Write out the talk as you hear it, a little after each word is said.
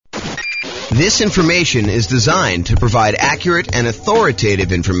This information is designed to provide accurate and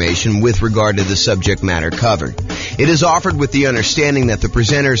authoritative information with regard to the subject matter covered. It is offered with the understanding that the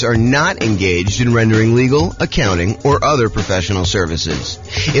presenters are not engaged in rendering legal, accounting, or other professional services.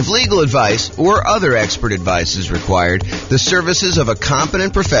 If legal advice or other expert advice is required, the services of a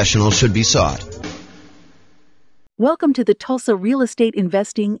competent professional should be sought. Welcome to the Tulsa Real Estate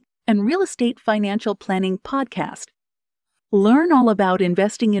Investing and Real Estate Financial Planning Podcast. Learn all about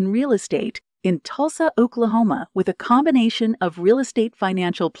investing in real estate in Tulsa, Oklahoma, with a combination of real estate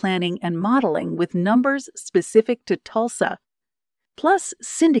financial planning and modeling with numbers specific to Tulsa, plus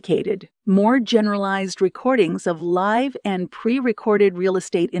syndicated, more generalized recordings of live and pre-recorded real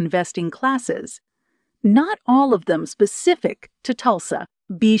estate investing classes, not all of them specific to Tulsa.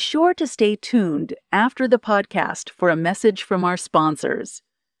 Be sure to stay tuned after the podcast for a message from our sponsors.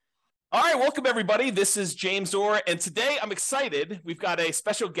 All right, welcome everybody. This is James Orr, and today I'm excited. We've got a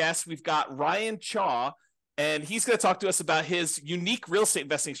special guest. We've got Ryan Chaw, and he's going to talk to us about his unique real estate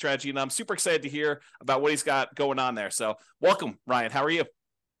investing strategy, and I'm super excited to hear about what he's got going on there. So welcome, Ryan. How are you?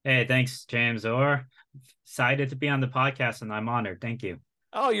 Hey, thanks, James Orr. Excited to be on the podcast, and I'm honored. Thank you.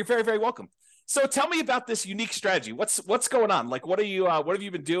 Oh, you're very, very welcome. So tell me about this unique strategy. What's going on? Like, what have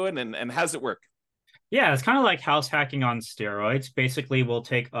you been doing, and how does it work? Yeah, it's kind of like house hacking on steroids. Basically, we'll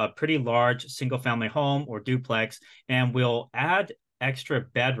take a pretty large single-family home or duplex, and we'll add extra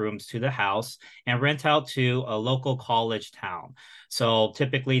bedrooms to the house and rent out to a local college town. So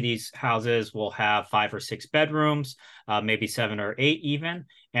typically, these houses will have 5 or 6 bedrooms, maybe 7 or 8 even,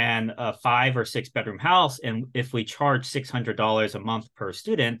 and a 5 or 6 bedroom house. And if we charge $600 a month per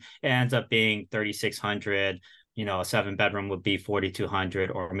student, it ends up being $3,600. A 7-bedroom would be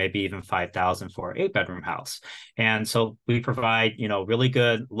 $4,200 or maybe even $5,000 for an 8-bedroom house. And so we provide, really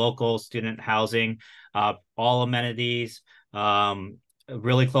good local student housing, all amenities,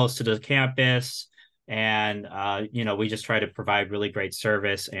 really close to the campus. And, we just try to provide really great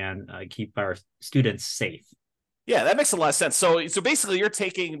service and keep our students safe. Yeah, that makes a lot of sense. So basically you're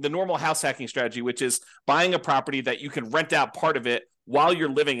taking the normal house hacking strategy, which is buying a property that you can rent out part of it while you're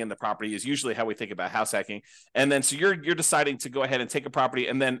living in the property, is usually how we think about house hacking. And then so you're deciding to go ahead and take a property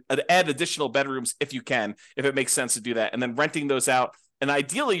and then add additional bedrooms if you can, if it makes sense to do that, and then renting those out. And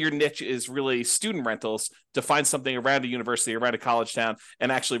ideally your niche is really student rentals, to find something around a university, around a college town,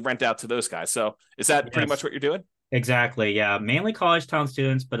 and actually rent out to those guys. So is that pretty much what you're doing? Exactly. Yeah. Mainly college town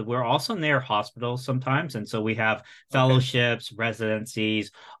students, but we're also near hospitals sometimes. And so we have fellowships,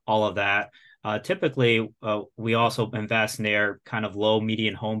 residencies, all of that. Typically, we also invest near kind of low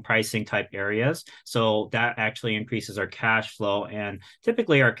median home pricing type areas. So that actually increases our cash flow. And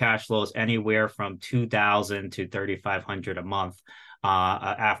typically our cash flow is anywhere from $2,000 to $3,500 a month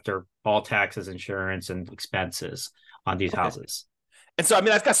after all taxes, insurance, and expenses on these houses. And so,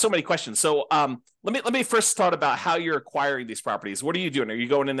 I've got so many questions. So let me first start about how you're acquiring these properties. What are you doing? Are you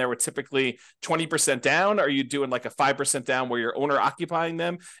going in there with typically 20% down? Are you doing like a 5% down where you're owner occupying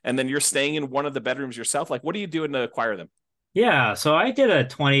them and then you're staying in one of the bedrooms yourself? Like, what are you doing to acquire them? Yeah, so I did a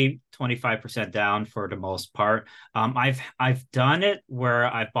 25% down for the most part. I've done it where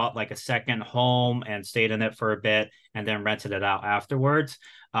I bought like a second home and stayed in it for a bit and then rented it out afterwards.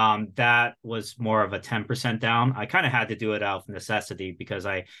 That was more of a 10% down. I kind of had to do it out of necessity because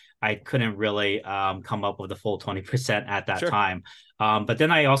I couldn't really come up with the full 20% at that time. But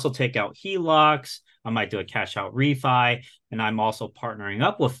then I also take out HELOCs. I might do a cash out refi, and I'm also partnering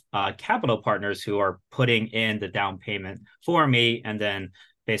up with capital partners who are putting in the down payment for me. And then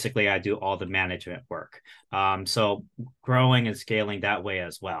basically I do all the management work. So growing and scaling that way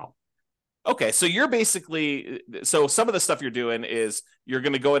as well. Okay, so you're basically, so some of the stuff you're doing is you're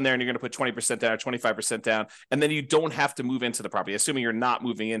going to go in there and you're going to put 20% down or 25% down, and then you don't have to move into the property, assuming you're not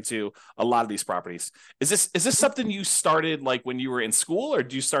moving into a lot of these properties. Is this something you started like when you were in school, or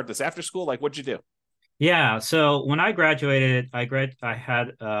do you start this after school? Like, what'd you do? Yeah, so when I graduated, I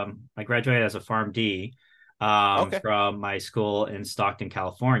graduated as a PharmD from my school in Stockton,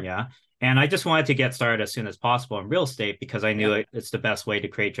 California. And I just wanted to get started as soon as possible in real estate because I knew it's the best way to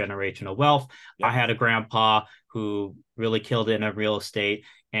create generational wealth. I had a grandpa who really killed it in real estate,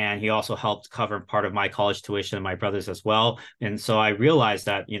 and he also helped cover part of my college tuition and my brothers as well. And so I realized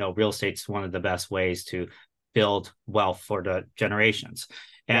that, real estate's one of the best ways to build wealth for the generations.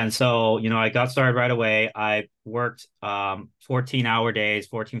 And so, I got started right away. I worked 15-hour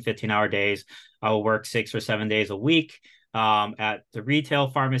days. I will work 6 or 7 days a week. at the retail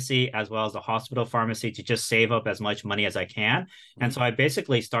pharmacy as well as the hospital pharmacy to just save up as much money as I can. And so I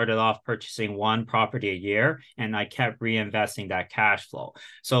basically started off purchasing one property a year, and I kept reinvesting that cash flow.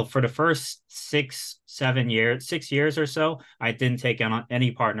 So for the first 6 years or so, I didn't take on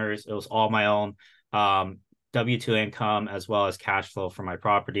any partners. It was all my own W-2 income as well as cash flow for my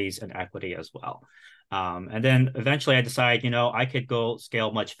properties and equity as well. And then eventually I decided, I could go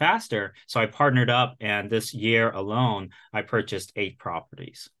scale much faster. So I partnered up, and this year alone, I purchased 8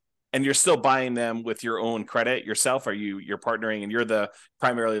 properties. And you're still buying them with your own credit yourself? You're partnering and you're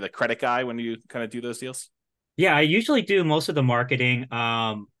primarily the credit guy when you kind of do those deals? Yeah, I usually do most of the marketing.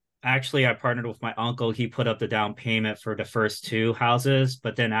 Actually, I partnered with my uncle. He put up the down payment for the first 2 houses.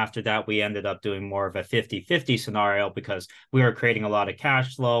 But then after that, we ended up doing more of a 50-50 scenario because we were creating a lot of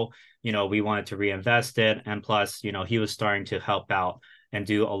cash flow. We wanted to reinvest it. And plus, he was starting to help out and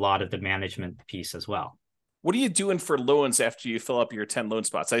do a lot of the management piece as well. What are you doing for loans after you fill up your 10 loan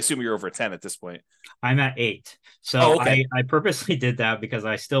spots? I assume you're over 10 at this point. I'm at 8. So okay. I purposely did that because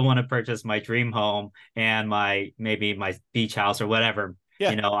I still want to purchase my dream home and maybe my beach house or whatever.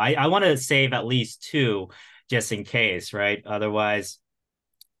 Yeah. I want to save at least 2 just in case, right? Otherwise,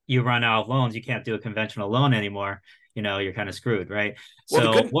 you run out of loans. You can't do a conventional loan anymore. You're kind of screwed, right?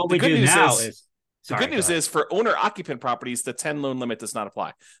 Well, so what we do now is the good news is for owner occupant properties, the 10 loan limit does not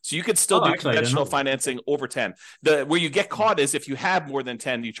apply. So you could still do conventional financing over 10. Where you get caught is if you have more than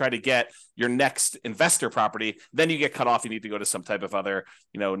 10, you try to get your next investor property, then you get cut off. You need to go to some type of other,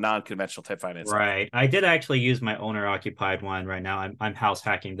 non-conventional type financing. Right. I did actually use my owner occupied one right now. I'm house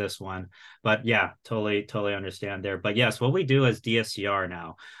hacking this one, but yeah, totally understand there. But yes, what we do is DSCR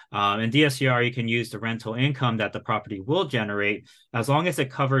now. In DSCR, you can use the rental income that the property will generate as long as it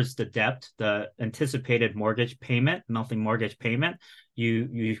covers the debt, the anticipated mortgage payment, monthly mortgage payment.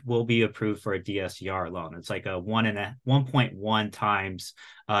 You will be approved for a DSCR loan. It's like a 1.1 times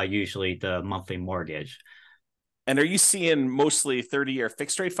usually the monthly mortgage. And are you seeing mostly 30-year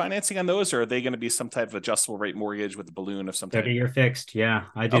fixed rate financing on those, or are they going to be some type of adjustable rate mortgage with a balloon of some type? 30-year fixed, yeah.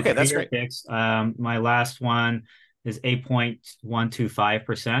 I do. Okay, that's great. Fixed. My last one is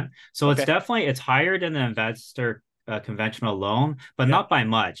 8.125%. So it's higher than the investor conventional loan, but not by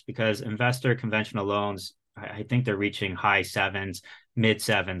much, because investor conventional loans, I think they're reaching high 7s, mid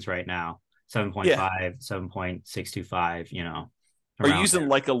 7s right now, 7.5, 7.625, Are you using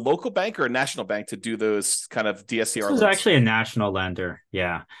like a local bank or a national bank to do those kind of DSCR loans? This is actually a national lender.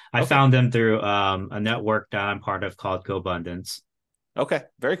 Yeah. I found them through a network that I'm part of called GoBundance. Okay,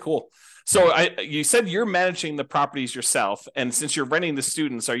 very cool. So you said you're managing the properties yourself, and since you're renting the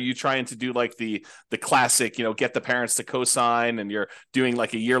students, are you trying to do like the classic, get the parents to co-sign, and you're doing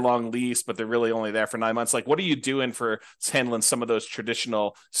like a year-long lease, but they're really only there for 9 months? Like, what are you doing for handling some of those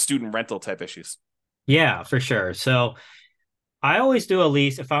traditional student rental type issues? Yeah, for sure. So I always do a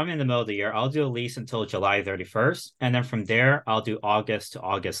lease. If I'm in the middle of the year, I'll do a lease until July 31st. And then from there, I'll do August to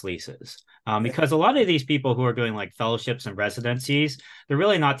August leases. Because a lot of these people who are doing like fellowships and residencies, they're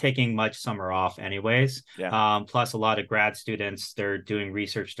really not taking much summer off anyways. Yeah. Plus a lot of grad students, they're doing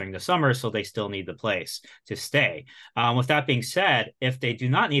research during the summer, so they still need the place to stay. With that being said, if they do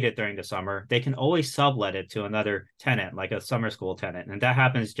not need it during the summer, they can always sublet it to another tenant, like a summer school tenant. And that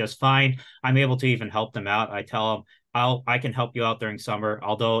happens just fine. I'm able to even help them out. I tell them, I can help you out during summer,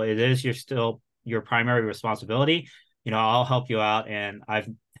 although it is your primary responsibility. I'll help you out, and I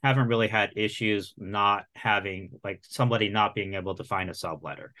haven't really had issues not having like somebody not being able to find a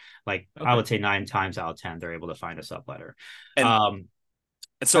subletter. Like I would say 9 times out of 10, they're able to find a subletter. And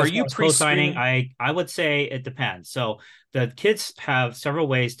so, are you co-signing? I would say it depends. So the kids have several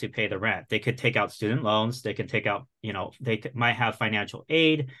ways to pay the rent. They could take out student loans. They can take out, might have financial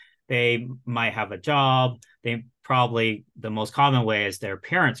aid. They might have a job. The most common way is their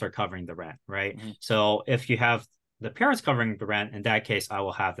parents are covering the rent, right? Mm-hmm. So if you have the parents covering the rent, in that case, I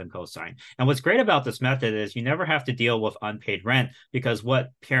will have them co-sign. And what's great about this method is you never have to deal with unpaid rent, because what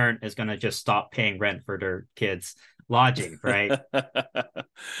parent is going to just stop paying rent for their kids' lodging, right?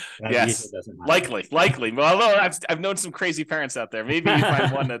 Yes, likely. Well, although I've known some crazy parents out there. Maybe you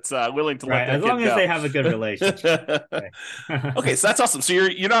find one that's willing to let their as long kid as go. They have a good relationship. Okay, so that's awesome. So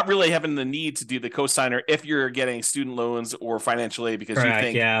you're not really having the need to do the co-signer if you're getting student loans or financial aid, because you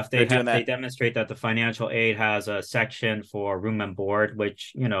think if they demonstrate that the financial aid has a section for room and board,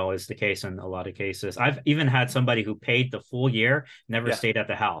 which is the case in a lot of cases. I've even had somebody who paid the full year, never stayed at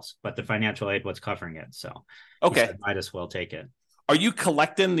the house, but the financial aid was covering it. So said, might as well take it. Are you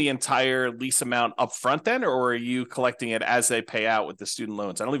collecting the entire lease amount up front then, or are you collecting it as they pay out with the student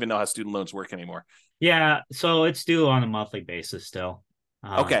loans? I don't even know how student loans work anymore. Yeah, so it's due on a monthly basis still.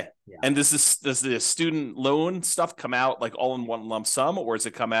 Okay. Yeah. And does the student loan stuff come out like all in one lump sum, or does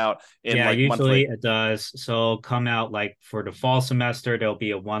it come out in Yeah, like usually monthly? it does. So come out like for the fall semester, there'll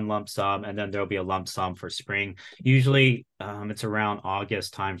be a one lump sum, and then there'll be a lump sum for spring. Usually, it's around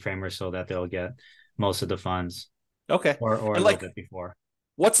August timeframe or so that they'll get most of the funds, Okay. or a And little like, bit before.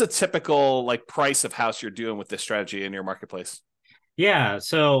 what's a typical like price of house you're doing with this strategy in your marketplace? Yeah,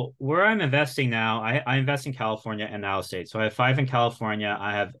 so where I'm investing now, I invest in California and out of state. So I have five in California.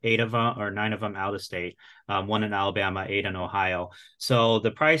 I have eight of them or nine of them out of state, one in Alabama, eight in Ohio. So the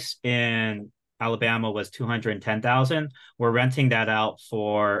price in Alabama was 210,000. We're renting that out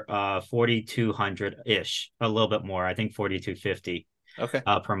for 4,200 ish, a little bit more. I think 4,250 Okay.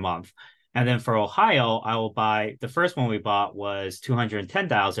 per month. And then for Ohio, I will buy the first one we bought was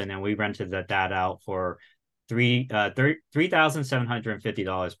 210,000, and we rented that out for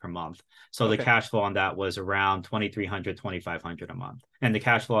 $3,750 per month. So the Okay. cash flow on that was around 2,300, 2,500 a month. And the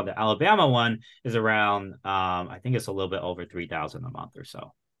cash flow on the Alabama one is around I think it's a little bit over 3,000 a month or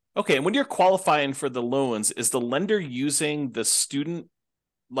so. Okay. And when you're qualifying for the loans, is the lender using the student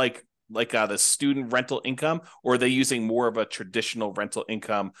the student rental income, or are they using more of a traditional rental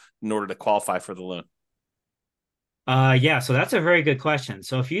income in order to qualify for the loan? Yeah, so that's a very good question.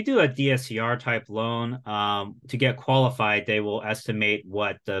 So if you do a DSCR type loan, to get qualified, they will estimate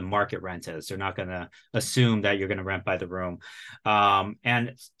what the market rent is. They're not going to assume that you're going to rent by the room.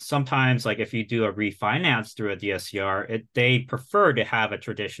 And sometimes, like if you do a refinance through a DSCR, they prefer to have a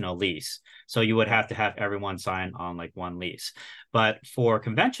traditional lease. So you would have to have everyone sign on like one lease. But for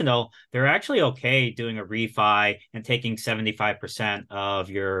conventional, they're actually okay doing a refi and taking 75% of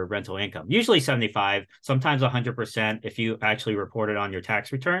your rental income. Usually 75, sometimes 100% if you actually report it on your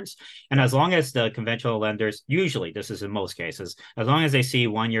tax returns. And as long as the conventional lenders, usually this is in most cases, as long as they see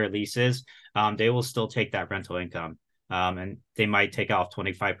 1 year leases, they will still take that rental income. And they might take off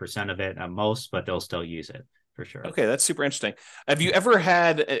 25% of it at most, but they'll still use it for sure. Okay, that's super interesting. Have you ever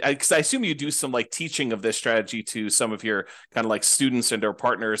had, because I assume you do some like teaching of this strategy to some of your kind of like students and or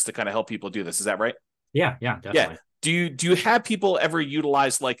partners to kind of help people do this. Is that right? Yeah, Yeah. definitely. Do you have people ever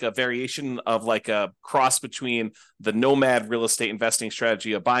utilize like a variation of like a cross between the nomad real estate investing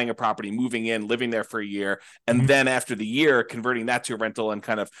strategy of buying a property, moving in, living there for a year, and Mhm. then after the year converting that to a rental and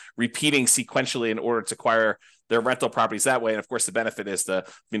kind of repeating sequentially in order to acquire their rental properties that way? And of course, the benefit is the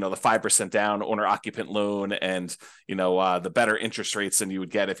 5% down owner occupant loan, and the better interest rates than you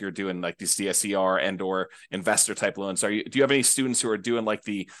would get if you're doing like these DSCR and or investor type loans. Do you have any students who are doing like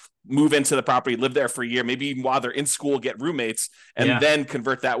the move into the property, live there for a year, maybe even while they're in school, get roommates, and Yeah. then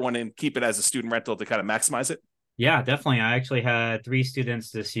convert that one and keep it as a student rental to kind of maximize it? Yeah, definitely. I actually had three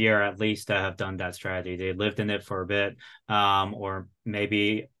students this year at least that have done that strategy. They lived in it for a bit, or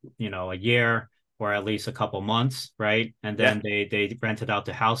maybe, a year or at least a couple months, right? And Yeah. then they rented out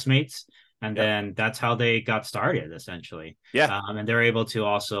to housemates, and Yep. then that's how they got started essentially. Yeah. And they're able to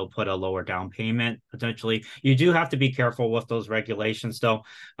also put a lower down payment potentially. You do have to be careful with those regulations, though.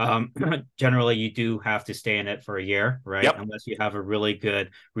 Um, Generally, you do have to stay in it for a year, right? Yep. Unless you have a really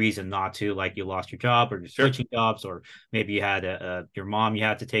good reason not to, like you lost your job or you're Sure. switching jobs, or maybe you had your mom you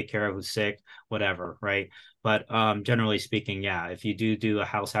had to take care of who's sick, whatever, right? But generally speaking, yeah, if you do a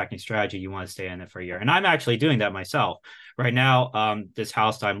house hacking strategy, you want to stay in it for a year. And I'm actually doing that myself right now. This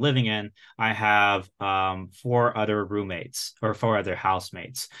house that I'm living in, I have four other roommates or four other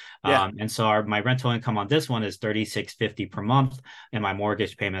housemates, Yeah. and so my rental income on this one is 3,650 per month, and my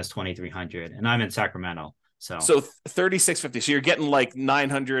mortgage payment is 2,300, and I'm in Sacramento. So So 3650. So you're getting like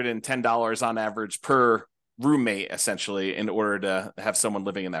 $910 on average per roommate, essentially, in order to have someone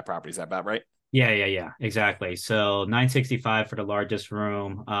living in that property. Is that about right? yeah, exactly. So 965 for the largest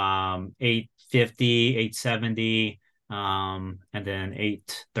room, 850, 870, and then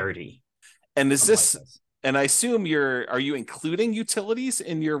 830, And is something like this this. and I assume are you including utilities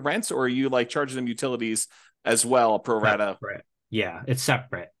in your rents, or are you like charging them utilities as well, pro rata? Separate. Yeah, it's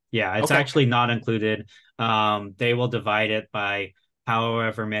separate. Yeah, it's Okay. actually not included. They will divide it by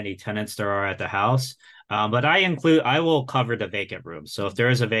however many tenants there are at the house. But I will cover the vacant room. So if there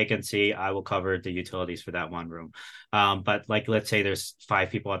is a vacancy, I will cover the utilities for that one room. But like, let's say there's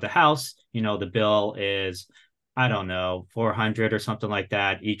five people at the house, the bill is, I don't know, 400 or something like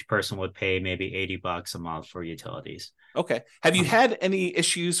that. Each person would pay maybe $80 a month for utilities. Okay. Have you Um, had any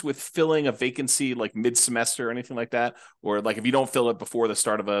issues with filling a vacancy like mid-semester or anything like that? Or like if you don't fill it before the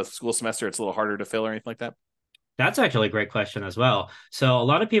start of a school semester, it's a little harder to fill or anything like that? That's actually a great question as well. So a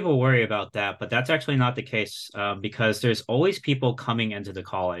lot of people worry about that, but that's actually not the case, because there's always people coming into the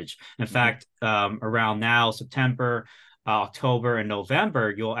college. In Mhm. fact, around now, September, October and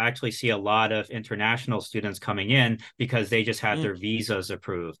November, you'll actually see a lot of international students coming in because they just had their visas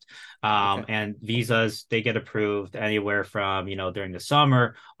approved. Okay. And visas, they get approved anywhere from, during the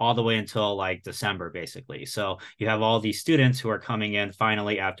summer all the way until like December, basically. So you have all these students who are coming in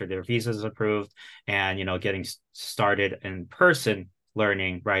finally after their visas approved and, getting started in person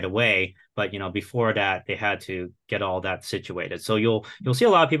learning right away. But before that, they had to get all that situated. So you'll see a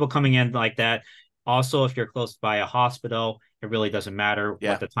lot of people coming in like that. Also, if you're close by a hospital, it really doesn't matter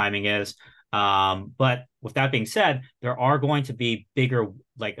what the timing is. But with that being said, there are going to be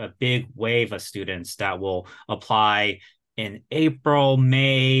like a big wave of students that will apply in April,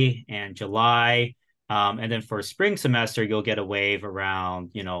 May, and July. And then for spring semester, you'll get a wave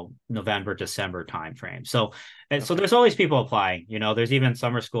around, November, December timeframe. So there's always people applying. There's even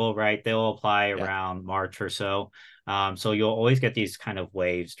summer school, right? They'll apply around March or so. So you'll always get these kind of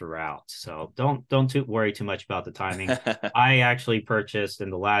waves throughout. So don't worry too much about the timing. I actually purchased in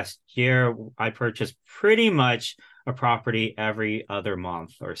the last year, I purchased pretty much a property every other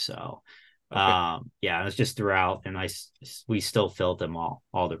month or so. Okay. It was just throughout, and we still filled them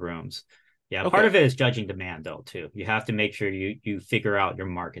all the rooms. Yeah, Okay. part of it is judging demand though too. You have to make sure you figure out your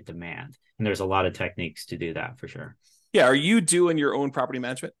market demand, and there's a lot of techniques to do that for sure. Yeah. Are you doing your own property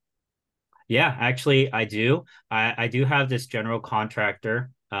management? Yeah, actually, I do. I do have this general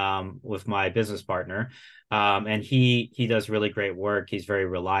contractor with my business partner, and he does really great work. He's very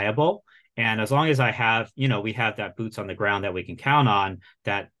reliable, and as long as I have, we have that boots on the ground that we can count on,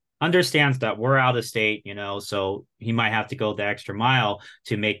 that understands that we're out of state, so he might have to go the extra mile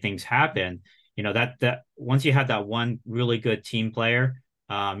to make things happen. That once you have that one really good team player,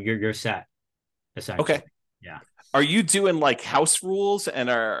 you're set essentially. Okay. Yeah. Are you doing like house rules, and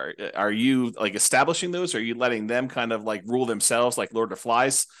are you like establishing those? Or are you letting them kind of like rule themselves, like Lord of the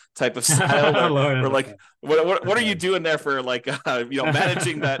Flies type of style, or like what are you doing there for like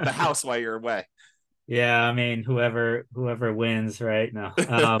managing the house while you're away? Yeah, I mean, whoever wins, right? No.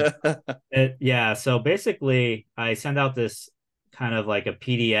 Yeah, so basically I send out this kind of like a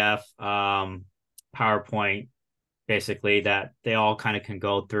PDF PowerPoint basically that they all kind of can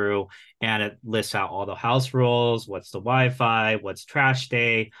go through, and it lists out all the house rules, what's the Wi-Fi, what's trash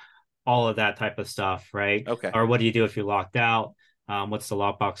day, all of that type of stuff, right? Okay. Or what do you do if you're locked out? What's the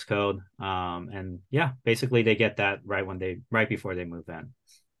lockbox code? And yeah, basically they get that right before they move in.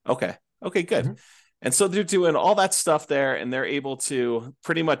 Okay. Okay, good. Mm-hmm. And so they're doing all that stuff there, and they're able to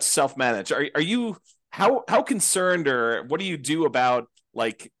pretty much self-manage. Are you how concerned, or what do you do about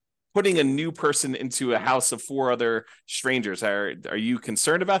like putting a new person into a house of four other strangers? Are you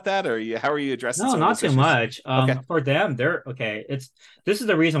concerned about that, or how are you addressing No, some of not those too issues? much. Okay. For them, they're okay. This is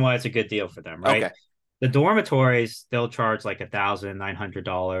the reason why it's a good deal for them, right? Okay. The dormitories, they'll charge like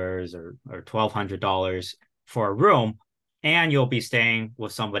 $1,900 or $1,200 for a room, and you'll be staying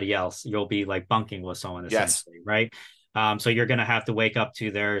with somebody else. You'll be like bunking with someone Yes. essentially, right? So you're gonna have to wake up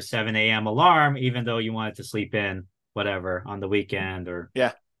to their 7 a.m. alarm, even though you wanted to sleep in whatever on the weekend or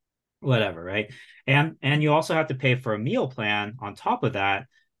Yeah. whatever, right? And you also have to pay for a meal plan on top of that.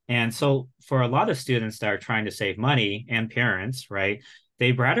 And so for a lot of students that are trying to save money and parents, right,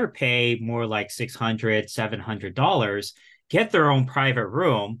 they'd rather pay more like $600, $700, get their own private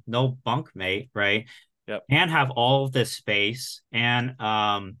room, no bunkmate, right? Yep. And have all of this space and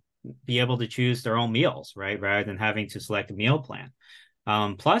be able to choose their own meals, right? Rather than having to select a meal plan.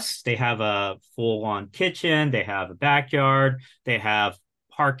 Plus, they have a full-on kitchen, they have a backyard, they have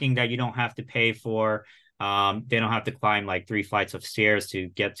parking that you don't have to pay for. They don't have to climb like 3 flights of stairs to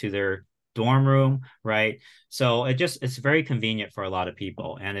get to their dorm room, right? So it's very convenient for a lot of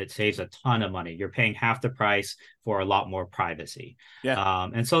people, and it saves a ton of money. You're paying half the price for a lot more privacy. Yeah.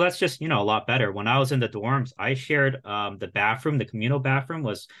 And so that's just, a lot better. When I was in the dorms, I shared the communal bathroom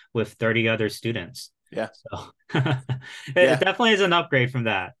was with 30 other students. Yeah. So Yeah. it definitely is an upgrade from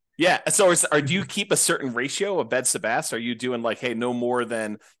that. Yeah. So do you keep a certain ratio of beds to baths? Are you doing like, hey, no more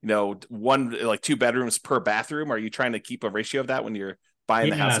than, one, like 2 bedrooms per bathroom? Are you trying to keep a ratio of that when you're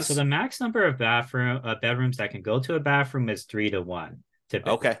buying the Yeah, houses? so the max number of bedrooms that can go to a bathroom is 3 to 1,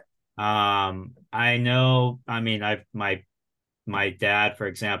 typically. Okay. I know, I mean, my dad, for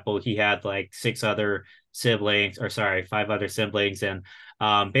example, he had like 5 other siblings, and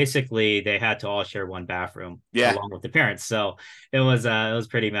basically they had to all share one bathroom Yeah. along with the parents. So it was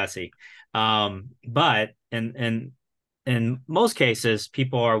pretty messy. But in most cases,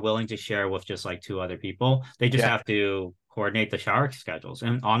 people are willing to share with just like 2 other people. They just Yeah. have to coordinate the shower schedules.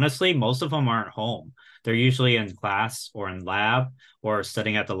 And honestly, most of them aren't home. They're usually in class or in lab or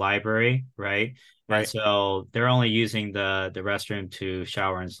studying at the library, right? And Right. so they're only using the restroom to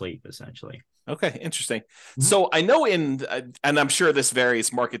shower and sleep, essentially. Okay, interesting. Mhm. So I know and I'm sure this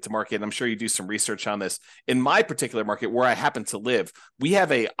varies market to market. I'm sure you do some research on this. In my particular market where I happen to live, we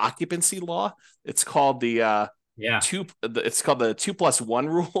have a occupancy law. It's called Yeah. it's called the 2+1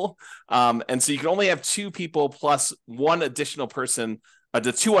 rule. And so you can only have two people plus one additional person,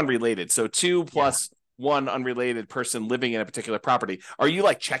 the two unrelated. So two Yeah. plus one unrelated person living in a particular property. Are you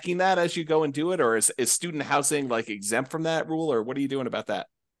like checking that as you go and do it, or is student housing like exempt from that rule, or what are you doing about that?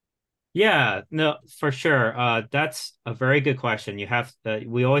 Yeah, no, for sure. That's a very good question.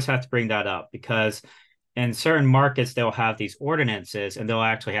 We always have to bring that up because in certain markets, they'll have these ordinances and they'll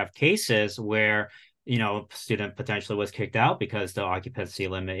actually have cases where, student potentially was kicked out because the occupancy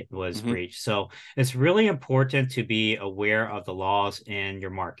limit was Mm-hmm. breached. So it's really important to be aware of the laws in your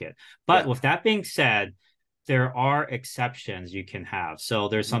market. But Yeah. with that being said, there are exceptions you can have. So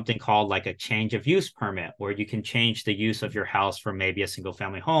there's Mm-hmm. something called like a change of use permit, where you can change the use of your house from maybe a single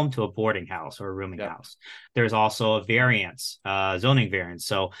family home to a boarding house or a rooming Yeah. house. There's also a variance, zoning variance.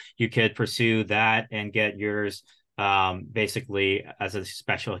 So you could pursue that and get yours basically as a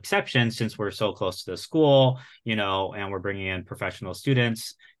special exception, since we're so close to the school, and we're bringing in professional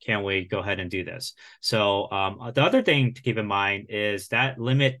students. Can we go ahead and do this? So the other thing to keep in mind is that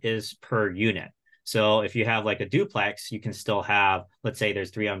limit is per unit. So if you have like a duplex, you can still have, let's say there's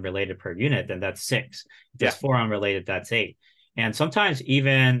 3 unrelated per unit, then that's 6. If Yeah. there's 4 unrelated, that's 8. And sometimes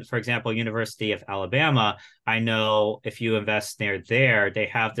even, for example, University of Alabama, I know if you invest near there, they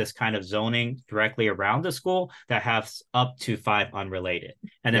have this kind of zoning directly around the school that has up to 5 unrelated.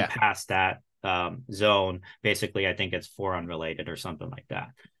 And then Yeah. past that zone, basically, I think it's 4 unrelated or something like that.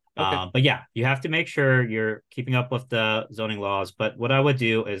 Okay. But yeah, you have to make sure you're keeping up with the zoning laws. But what I would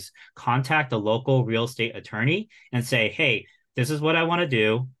do is contact a local real estate attorney and say, hey, this is what I want to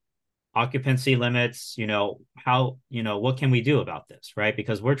do. Occupancy limits, what can we do about this? Right.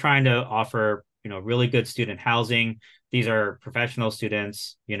 Because we're trying to offer, really good student housing. These are professional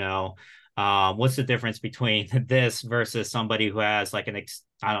students, what's the difference between this versus somebody who has like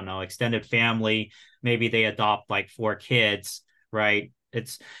I don't know, extended family? Maybe they adopt like 4 kids, right?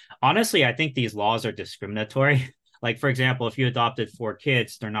 It's honestly, I think these laws are discriminatory. Like, for example, if you adopted 4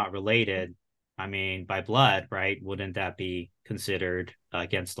 kids, they're not related. I mean, by blood, right? Wouldn't that be considered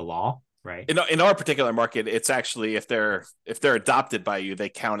against the law, right? In our particular market, it's actually if they're adopted by you, they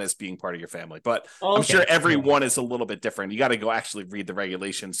count as being part of your family. But Oh, I'm sure okay. Yeah. everyone is a little bit different. You got to go actually read the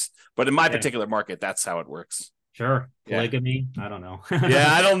regulations. But in my Yeah. particular market, that's how it works. Sure. Yeah. Polygamy. I don't know. Yeah,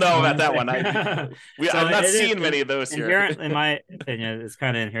 I don't know I about wouldn't that say. one. So I've not seen many of those here. inherent, in my opinion, it's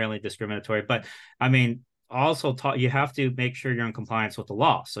kind of inherently discriminatory. But I mean, also you have to make sure you're in compliance with the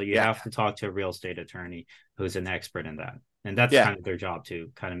law. So you Yeah. have to talk to a real estate attorney who's an expert in that. And that's Yeah. kind of their job,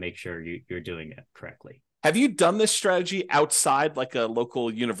 to kind of make sure you're doing it correctly. Have you done this strategy outside like a local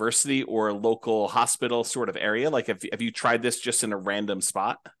university or a local hospital sort of area? Like have you tried this just in a random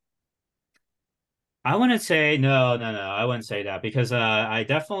spot? I wouldn't say no, no, no. I wouldn't say that because I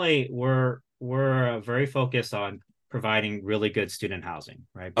definitely we're very focused on providing really good student housing,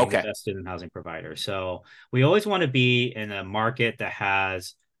 right? Being the Okay. best student housing provider. So we always want to be in a market that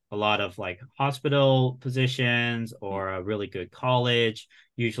has a lot of like hospital positions or a really good college.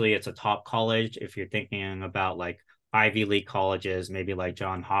 Usually it's a top college if you're thinking about like Ivy League colleges, maybe like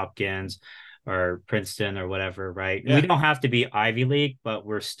John Hopkins or Princeton or whatever, right? We Yeah. don't have to be Ivy League, but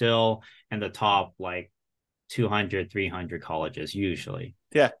we're still in the top like 200, 300 colleges usually.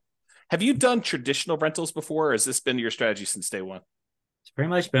 Yeah. Have you done traditional rentals before, or has this been your strategy since day one? It's pretty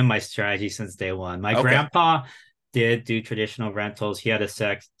much been my strategy since day one. My Okay. grandpa did do traditional rentals. He had a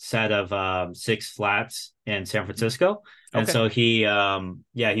set of 6 flats in San Francisco. And Okay. so he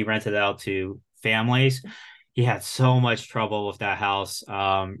rented out to families. He had so much trouble with that house.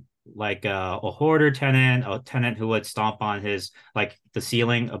 Like a hoarder tenant, a tenant who would stomp on his like the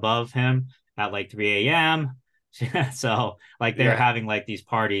ceiling above him at like 3 a.m. So like they're Yeah. having like these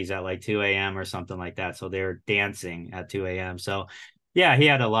parties at like 2 a.m. or something like that. So they're dancing at 2 a.m. So yeah, he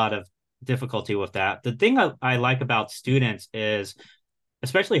had a lot of difficulty with that. The thing I like about students is,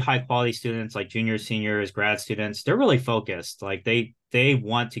 especially high quality students like juniors, seniors, grad students, they're really focused. Like they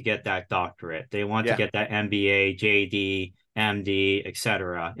want to get that doctorate. They want to Yeah. get that MBA, JD, MD,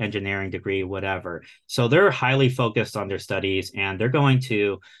 etc., engineering degree, whatever. So they're highly focused on their studies and they're going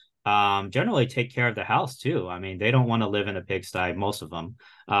to generally take care of the house too. I mean, they don't want to live in a pigsty, most of them.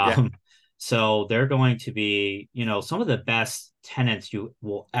 Yeah. So they're going to be, some of the best tenants you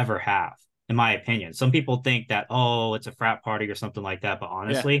will ever have. in my opinion. Some people think that, oh, it's a frat party or something like that. But Yeah.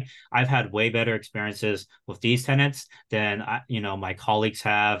 honestly, I've had way better experiences with these tenants than my colleagues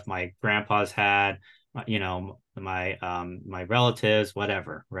have, my grandpa's had, my relatives,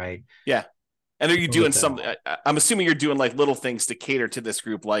 whatever, right? Yeah. And are you Goes doing with it some? all. I'm assuming you're doing like little things to cater to this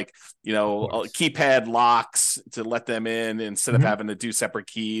group, like Of course. keypad locks to let them in instead of Mhm. having to do separate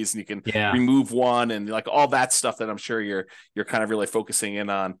keys, and you can Yeah. remove one, and like all that stuff that I'm sure you're kind of really focusing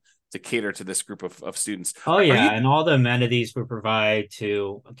in on to cater to this group of students. Oh Are yeah, you and all the amenities we provide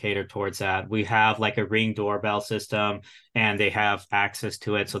to cater towards that. We have like a Ring doorbell system, and they have access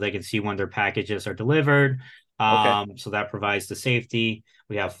to it so they can see when their packages are delivered. okay? So that provides the safety.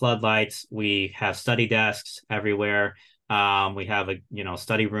 We have floodlights. We have study desks everywhere. We have a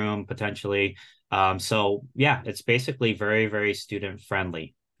study room potentially. So yeah, it's basically very, very student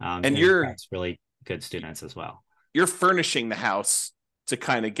friendly, And and attracts really good students as well. you're furnishing the house to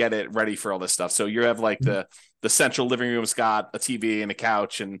kind of get it ready for all this stuff. So you have like the central living room's got a TV and a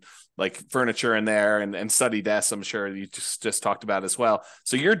couch and like furniture in there and study desks. I'm sure you just talked about as well.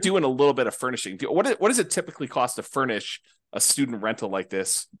 So you're doing a little bit of furnishing. What does it typically cost to furnish a student rental like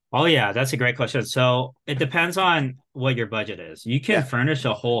this? Oh yeah, that's a great question. So it depends on what your budget is. You can Yeah. furnish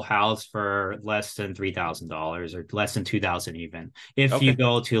a whole house for less than $3,000 or less than 2,000 even. If you Okay.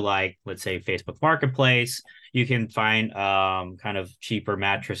 go to like, let's say Facebook Marketplace, you can find kind of cheaper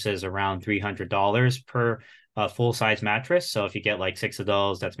mattresses around $300 per full size mattress. So if you get like six of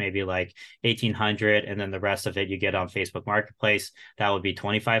those, that's maybe like 1,800, and then the rest of it you get on Facebook Marketplace. That would be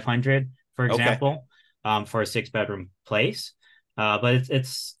 2,500, for Okay. example, for a six-bedroom place. But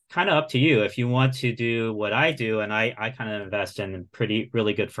it's kind of up to you if you want to do what I do, and I kind of invest in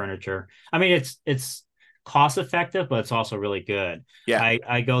really good furniture. I mean, it's cost effective, but it's also really good. Yeah.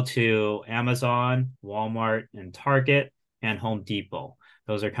 I go to Amazon, Walmart, and Target and Home Depot.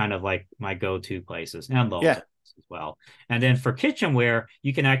 Those are kind of like my go-to places, and Lowe's Yeah. as well. And then for kitchenware,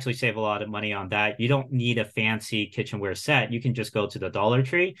 you can actually save a lot of money on that. You don't need a fancy kitchenware set. You can just go to the Dollar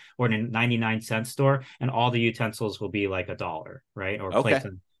Tree or the 99-cent store, and all the utensils will be like $1, right? Or plates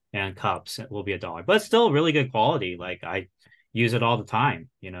Okay. and cups will be $1. But it's still really good quality. Like I use it all the time,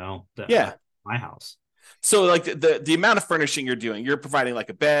 Yeah. my house. So like the amount of furnishing you're doing, you're providing like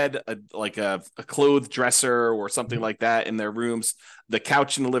a bed, a clothes dresser or something Mhm. like that in their rooms, the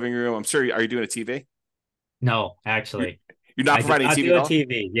couch in the living room. I'm sure. Are you doing a TV? No, You're, actually, you're not I do providing not TV do at a all.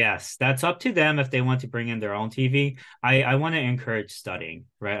 TV. Yes, that's up to them if they want to bring in their own TV. I want to encourage studying,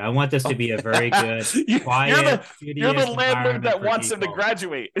 right? I want this to be a very good, You're the quiet, you're the studious landlord environment that for wants them to people.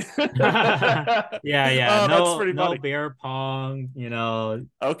 graduate. Yeah. Oh, that's No, pretty no funny. bear pong,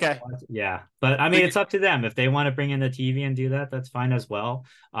 Okay. Yeah. But I So mean, it's up to them. If they want to bring in the TV and do that, that's fine as well.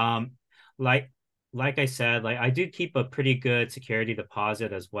 Like like I said, like I do keep a pretty good security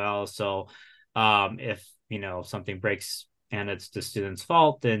deposit as well. So if something breaks and it's the student's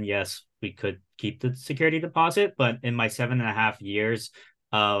fault, then yes, we could keep the security deposit. But in my 7.5 years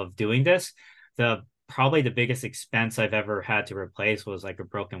of doing this, the probably the biggest expense I've ever had to replace was like a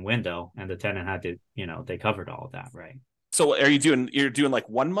broken window, and the tenant had to, they covered all of that, right? so you're doing like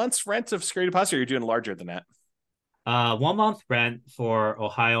 1 month's rent of security deposit, or you're doing larger than that? 1 month rent for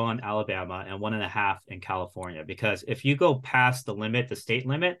Ohio and Alabama, and 1.5 in California. Because if you go past the limit, the state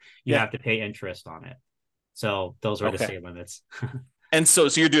limit, you Yeah. have to pay interest on it. So those are the Okay. state limits. And so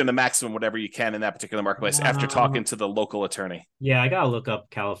you're doing the maximum whatever you can in that particular marketplace after Uh, talking to the local attorney. yeah, I gotta look up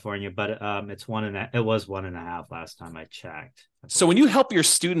California, but it was 1.5 last time I checked, I So when believe. you help your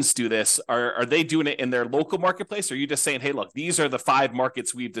students do this, are they doing it in their local marketplace? Or are you just saying, hey, look, these are the 5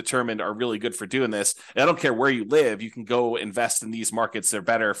 markets we've determined are really good for doing this. And I don't care where you live, you can go invest in these markets. They're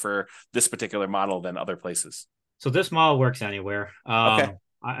better for this particular model than other places. So this model works anywhere. Okay.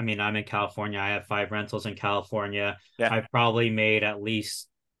 I mean, I'm in California. I have 5 rentals in California. Yeah. I've probably made at least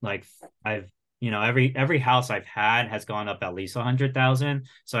like I've every house I've had has gone up at least 100,000.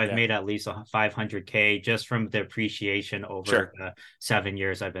 So I've Yeah. made at least 500K just from the appreciation over Sure. the 7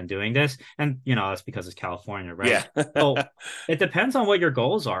 years I've been doing this. And that's because it's California, right? Yeah. So it depends on what your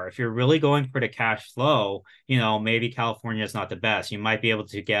goals are. If you're really going for the cash flow, maybe California is not the best. You might be able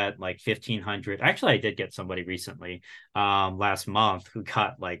to get like 1,500. Actually, I did get somebody recently, last month, who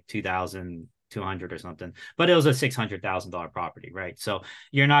got like 2,200 or something, but it was a $600,000 property, right? So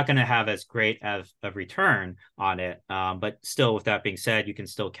you're not going to have as great of a return on it. But still, with that being said, you can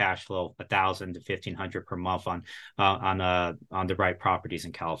still cash flow 1,000 to 1,500 per month on the right properties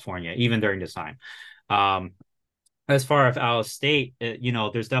in California, even during this time. Um, as far as out of state,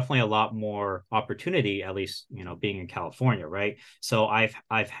 there's definitely a lot more opportunity, at least, being in California, right? So I've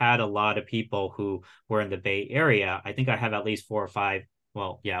had a lot of people who were in the Bay Area. I think I have at least 4 or 5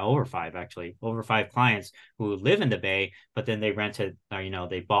 Well, yeah, over five actually, over five clients who live in the Bay, but then they rented,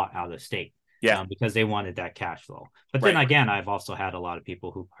 they bought out of state. Yeah. Because they wanted that cash flow. But then Right. again, I've also had a lot of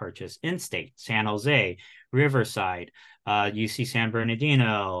people who purchase in state, San Jose, Riverside, UC San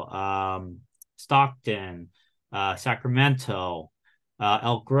Bernardino, Stockton, Sacramento,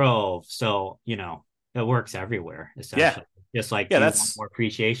 Elk Grove. So, it works everywhere, Yeah. essentially. Just like, Yeah. do you want That's more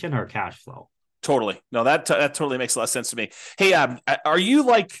appreciation or cash flow? totally. No, that totally makes a lot of sense to me. Hey, are you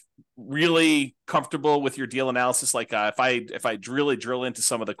like really comfortable with your deal analysis? Like, if I really drill into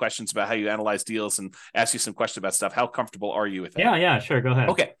some of the questions about how you analyze deals and ask you some questions about stuff, how comfortable are you with that? Yeah, sure. Go ahead.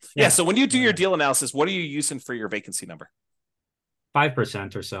 Okay. Yeah. Yeah. So when you do your deal analysis, what are you using for your vacancy number?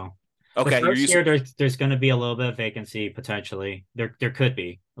 5% or so. The Okay. You're first using. year, there's going to be a little bit of vacancy potentially. There could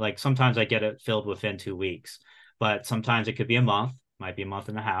be. Like sometimes I get it filled within 2 weeks, but sometimes it could be a month, might be a month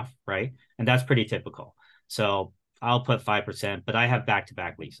and a half, right? And that's pretty typical. So I'll put 5%, but I have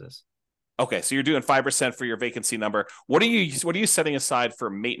back-to-back leases. Okay, so you're doing 5% for your vacancy number. What are you setting aside for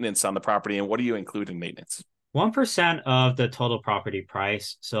maintenance on the property, and what do you include in maintenance? 1% of the total property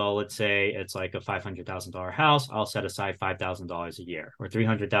price. So let's say it's like a $500,000 house. I'll set aside $5,000 a year, or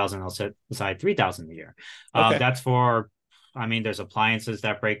 300,000. I'll set aside 3,000 a year. Okay. That's for. I mean, there's appliances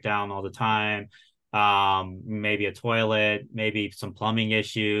that break down all the time. Maybe a toilet, maybe some plumbing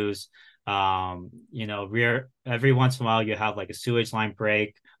issues. Every once in a while you have like a sewage line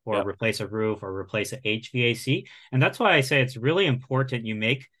break, or Yep. replace a roof, or replace a HVAC. And that's why I say it's really important you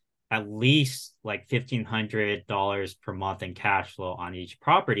make at least like $1,500 per month in cash flow on each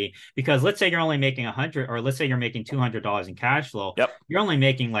property. Because let's say you're only making 100, or let's say you're making $200 in cash flow, Yep. you're only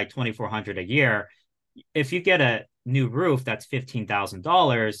making like 2,400 a year. If you get a new roof that's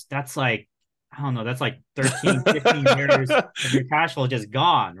 $15,000, that's like, I don't know, that's like 13, 15 years of your cash flow just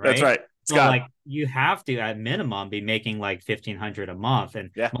gone, That's right? right. It's So gone. like you have to at minimum be making like 1,500 a month, and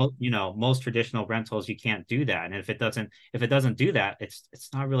Yeah. most traditional rentals you can't do that. And if it doesn't do that, it's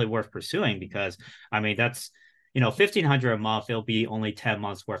not really worth pursuing, because I mean that's 1,500 a month, it'll be only 10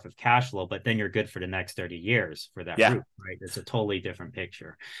 months worth of cash flow, but then you're good for the next 30 years for that Yeah. roof, right? It's a totally different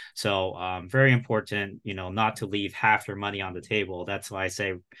picture. So very important, not to leave half your money on the table. That's why I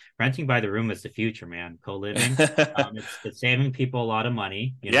say renting by the room is the future, man. Co-living, it's saving people a lot of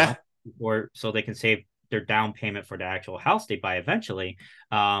money, Yeah. or so they can save their down payment for the actual house they buy eventually.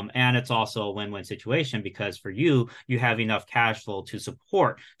 And it's also a win-win situation, because for you have enough cash flow to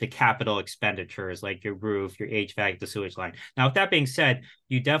support the capital expenditures like your roof, your HVAC, the sewage line. Now, with that being said,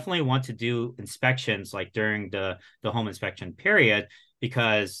 you definitely want to do inspections like during the home inspection period,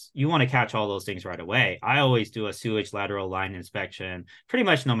 because you want to catch all those things right away. I always do a sewage lateral line inspection pretty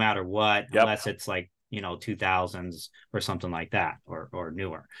much no matter what, Yep. unless it's like 2000s or something like that, or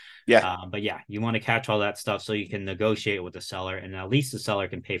newer. Yeah. But yeah, you want to catch all that stuff so you can negotiate with the seller, and at least the seller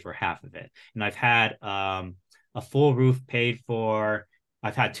can pay for half of it. And I've had a full roof paid for.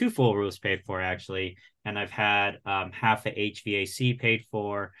 I've had two full roofs paid for actually, and I've had half the HVAC paid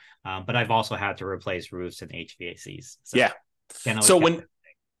for. But I've also had to replace roofs and HVACs. So Yeah. can't always So get when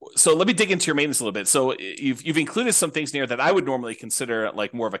so let me dig into your maintenance a little bit. So you've included some things near that I would normally consider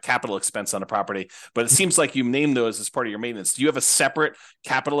like more of a capital expense on a property, but it seems like you named those as part of your maintenance. Do you have a separate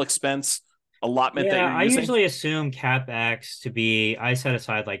capital expense allotment that Yeah, you're I using? usually assume CapEx to be, I set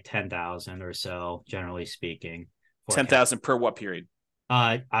aside like 10,000 or so, generally speaking, for 10,000 per what period?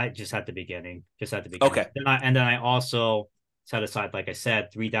 I just at the beginning, Okay. and then I also set aside, like I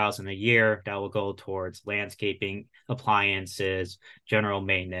said, 3,000 a year that will go towards landscaping, appliances, general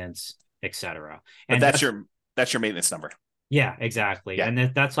maintenance, etc. But And that's your maintenance number. yeah, exactly. Yeah.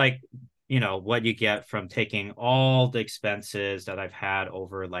 And that's like, what you get from taking all the expenses that I've had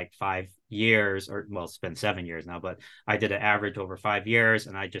over like 5 years, or well, it's been 7 years now, but I did an average over 5 years,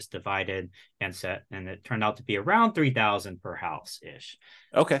 and I just divided and set, and it turned out to be around 3,000 per house ish.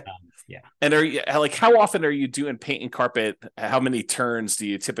 Okay. Yeah. And how often are you doing paint and carpet? How many turns do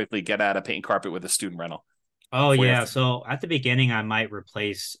you typically get out of paint and carpet with a student rental? Oh Before you yeah. have to- So at the beginning, I might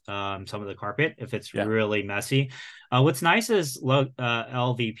replace some of the carpet if it's Yeah. really messy. What's nice is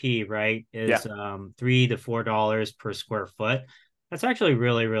LVP, right? Yeah. Is $3 to $4 per square foot. That's actually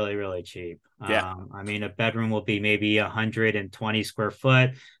really, really, really cheap. Yeah. I mean, a bedroom will be maybe 120 square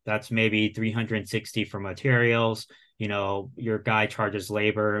foot. That's maybe 360 for materials. Your guy charges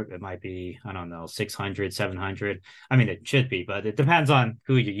labor. It might be, I don't know, 600, 700. I mean, it should be, but it depends on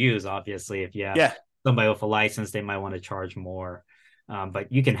who you use, obviously. If you have Yeah. somebody with a license, they might want to charge more.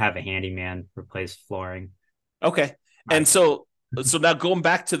 But you can have a handyman replace flooring. Okay. And so now going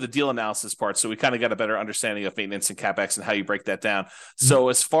back to the deal analysis part, so we kind of got a better understanding of maintenance and capex and how you break that down. So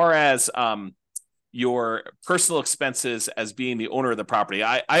as far as your personal expenses as being the owner of the property.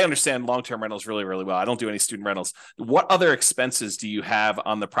 I understand long-term rentals really, really well. I don't do any student rentals. What other expenses do you have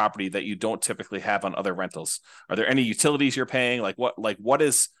on the property that you don't typically have on other rentals? Are there any utilities you're paying? What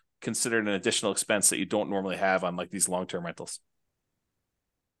is considered an additional expense that you don't normally have on like these long-term rentals?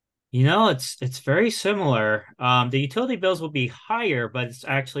 It's very similar. The utility bills will be higher, but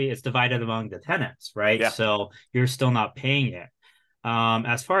it's divided among the tenants, right? Yeah. So you're still not paying it.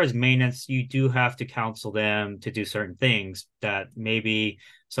 As far as maintenance, you do have to counsel them to do certain things that maybe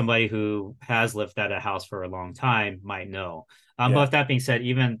somebody who has lived at a house for a long time might know. But with that being said,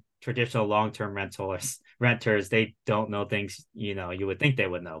 even traditional long-term renters, they don't know things, you would think they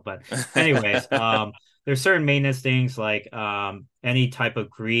would know. But anyways, there's certain maintenance things like any type of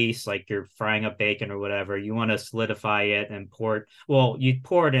grease, like you're frying up bacon or whatever, you want to solidify it and you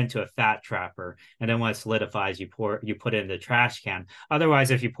pour it into a fat trapper, and then when it solidifies, you put it in the trash can. Otherwise,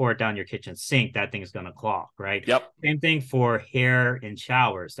 if you pour it down your kitchen sink, that thing's going to clog, right? Yep. Same thing for hair in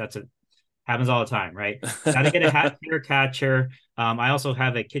showers. Happens all the time, right? Got to get a hair catcher. I also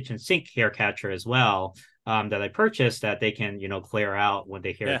have a kitchen sink hair catcher as well, that I purchased that they can, clear out when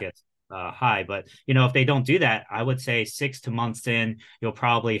the hair gets high. But if they don't do that, I would say 6 to months in, you'll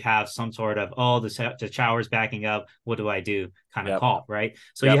probably have some sort of the shower's backing up. What do I do? Kind of call, right?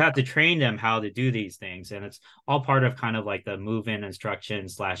 So you have to train them how to do these things, and it's all part of kind of like the move-in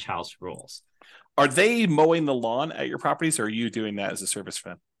instructions / house rules. Are they mowing the lawn at your properties, or are you doing that as a service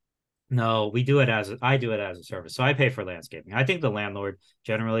fee? No, I do it as a service. So I pay for landscaping. I think the landlord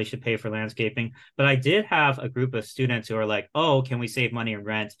generally should pay for landscaping, but I did have a group of students who are like, "Oh, can we save money in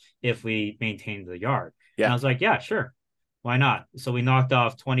rent if we maintain the yard?" Yeah. And I was like, "Yeah, sure. Why not?" So we knocked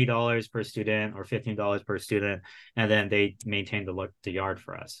off $20 per student or $15 per student, and then they maintained the yard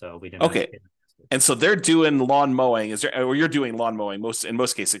for us. So we didn't. Okay. And so they're doing lawn mowing. Or you're doing lawn mowing in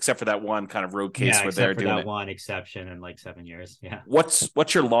most cases, except for that one kind of road case where they're doing that one exception in like 7 years. Yeah.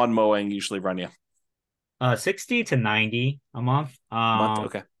 What's your lawn mowing usually run you? 60 to 90 a month.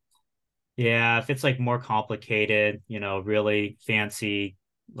 Okay. Yeah, if it's like more complicated, really fancy,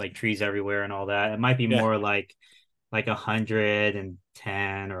 like trees everywhere and all that, it might be more like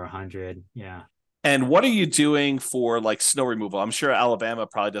 110 or 100. Yeah. And what are you doing for like snow removal? I'm sure Alabama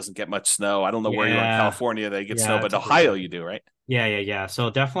probably doesn't get much snow. I don't know where you are in California they get snow, but Ohio you do, right? Yeah.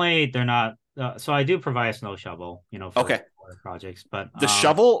 So definitely they're not. So I do provide a snow shovel, for projects, but the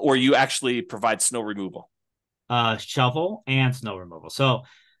shovel, or you actually provide snow removal? Shovel and snow removal. So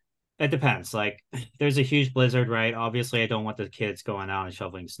it depends. Like there's a huge blizzard, right? Obviously, I don't want the kids going out and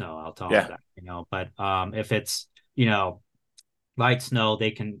shoveling snow. I'll tell them that, But if it's light snow,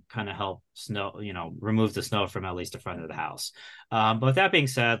 they can kind of help remove the snow from at least the front of the house. But with that being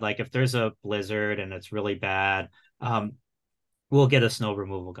said, like if there's a blizzard and it's really bad, we'll get a snow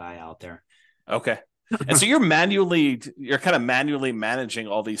removal guy out there. Okay. And so you're kind of manually managing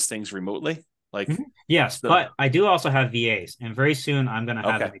all these things remotely? Like yes, but I do also have VAs, and very soon I'm going to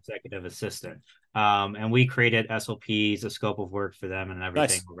have an executive assistant. And we created SOPs, a scope of work for them and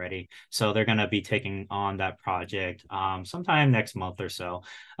everything already. So they're going to be taking on that project sometime next month or so.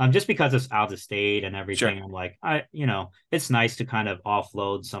 Just because it's out of state and everything, I'm like, it's nice to kind of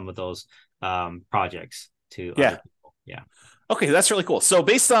offload some of those projects to other people. Yeah. Okay, that's really cool. So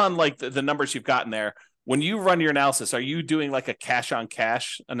based on like the numbers you've gotten there, when you run your analysis, are you doing like a cash on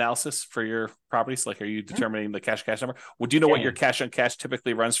cash analysis for your properties? Like, are you determining the cash number? Would you know what your cash on cash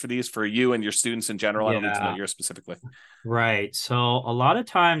typically runs for these for you and your students in general? I don't need to know yours specifically. Right. So a lot of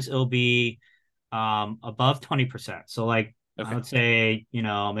times it'll be above 20%. So like, I would say,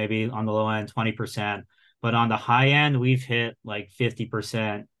 maybe on the low end, 20%, but on the high end, we've hit like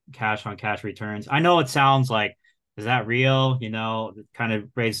 50% cash on cash returns. I know it sounds like, is that real? It kind of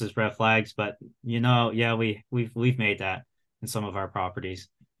raises red flags, but we've made that in some of our properties.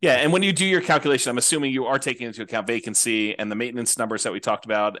 Yeah, and when you do your calculation, I'm assuming you are taking into account vacancy and the maintenance numbers that we talked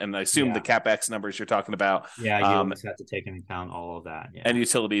about, and I assume the CapEx numbers you're talking about. Yeah, you always have to take into account all of that, and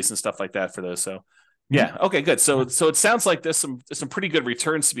utilities and stuff like that for those. So. Yeah. Okay, good. So it sounds like there's some pretty good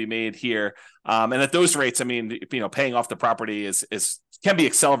returns to be made here. And at those rates, I mean, paying off the property is can be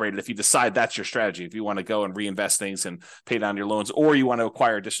accelerated if you decide that's your strategy. If you want to go and reinvest things and pay down your loans, or you want to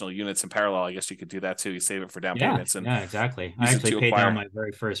acquire additional units in parallel, I guess you could do that too. You save it for down payments. And exactly. I actually paid down my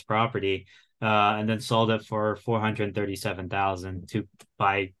very first property and then sold it for $437,000 to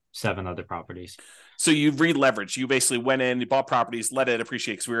buy 7 other properties. So you re-leveraged. You basically went in, you bought properties, let it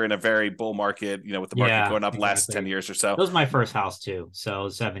appreciate because we were in a very bull market, with the market going up last 10 years or so. That was my first house too. So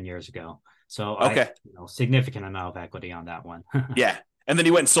 7 years ago. So I significant amount of equity on that one. Yeah. And then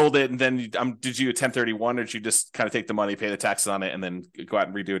you went and sold it, and then did you a 1031, or did you just kind of take the money, pay the taxes on it, and then go out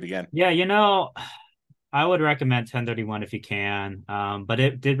and redo it again? Yeah, I would recommend 1031 if you can, but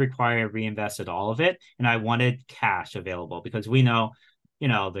it did require reinvested all of it, and I wanted cash available because we know,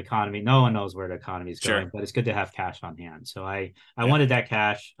 the economy. No one knows where the economy is going, Sure. but it's good to have cash on hand. So I Yeah. wanted that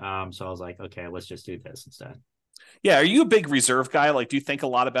cash, so I was like, okay, let's just do this instead. Yeah. Are you a big reserve guy? Like, do you think a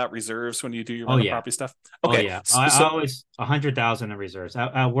lot about reserves when you do your Oh rental yeah, property stuff? oh Okay. yeah. I always 100,000 in reserves.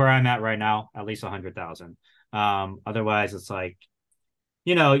 Where I'm at right now, at least 100,000. Otherwise, it's like,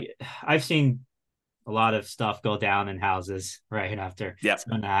 you know, I've seen a lot of stuff go down in houses right after Yeah.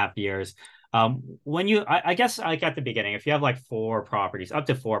 7.5 years. When I guess like at the beginning, if you have like up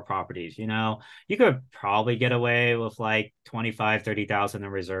to four properties, you could probably get away with like 25, 30,000 in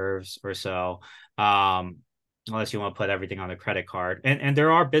reserves or so. Um, Unless you want to put everything on a credit card. And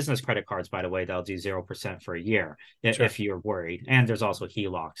there are business credit cards, by the way, that'll do 0% for a year Sure. if you're worried. And there's also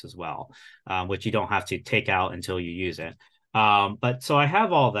HELOCs as well, which you don't have to take out until you use it. But so I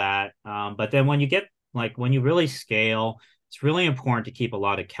have all that. But then when you really scale, it's really important to keep a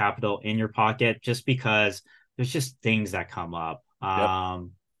lot of capital in your pocket just because there's just things that come up. Yep.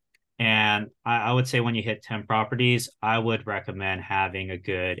 And I would say when you hit 10 properties, I would recommend having a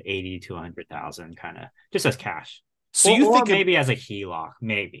good 80 to 100,000 kind of just as cash. So Or maybe as a HELOC,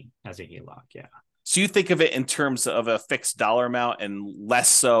 yeah. So you think of it in terms of a fixed dollar amount and less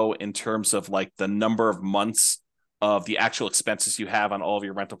so in terms of like the number of months of the actual expenses you have on all of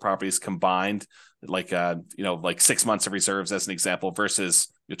your rental properties combined, like like 6 months of reserves as an example versus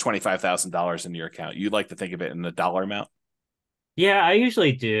your $25,000 in your account. You like to think of it in the dollar amount? Yeah, I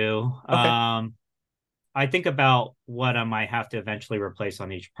usually do. Okay. I think about what I might have to eventually replace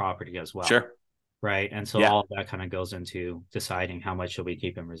on each property as well. Sure. Right. And so Yeah. all of that kind of goes into deciding how much should we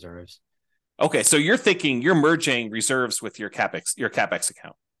keep in reserves. Okay. So you're merging reserves with your CapEx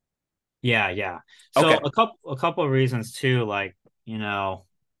account. Yeah, yeah. So Okay. a couple of reasons too, like,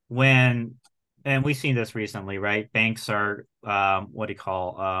 when and we've seen this recently, right? Banks are what do you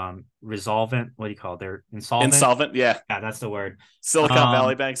call resolvent? What do you call it? They're insolvent. Insolvent. Yeah. Yeah, that's the word. Silicon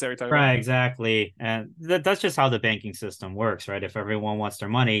Valley banks that we're talking about. Right, exactly. And that's just how the banking system works, right? If everyone wants their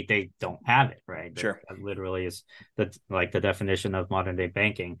money, they don't have it, right? Sure. That literally is the definition of modern day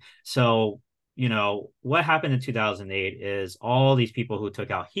banking. So, what happened in 2008 is all these people who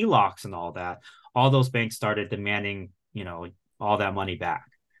took out HELOCs and all those banks started demanding, all that money back,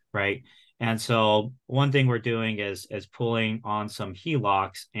 right? And so one thing we're doing is pulling on some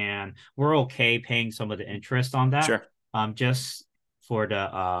HELOCs, and we're okay paying some of the interest on that, Sure. just for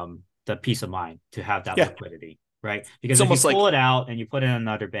the peace of mind to have that Yeah. liquidity, right? It's Because if you almost like pull it out and you put it in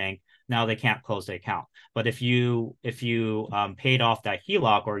another bank, now they can't close the account. But if you paid off that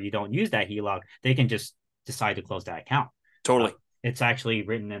HELOC or you don't use that HELOC, they can just decide to close that account. totally. It's actually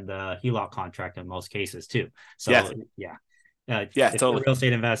written in the HELOC contract in most cases too. So Yeah. yeah, Yeah. if you're a Totally. real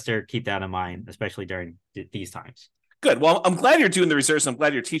estate investor, keep that in mind, especially during these times. Good. Well, I'm glad you're doing the reserves. I'm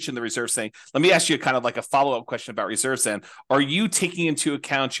glad you're teaching the reserves thing. Let me ask you kind of like a follow-up question about reserves then. Are you taking into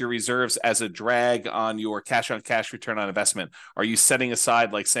account your reserves as a drag on your cash on cash return on investment? Are you setting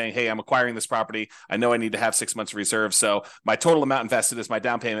aside like saying, hey, I'm acquiring this property. I know I need to have 6 months of reserve. So my total amount invested is my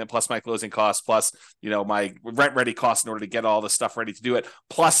down payment plus my closing costs plus, my rent ready costs in order to get all the stuff ready to do it.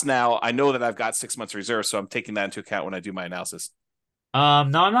 Plus now I know that I've got 6 months of reserve. So I'm taking that into account when I do my analysis. No,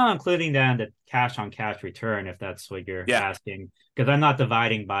 I'm not including that in the cash on cash return if that's what you're Yeah. asking, because I'm not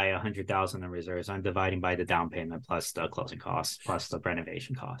dividing by 100,000 in reserves. I'm dividing by the down payment plus the closing costs plus the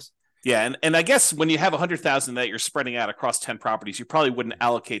renovation costs. Yeah, and I guess when you have 100,000 that you're spreading out across 10 properties, you probably wouldn't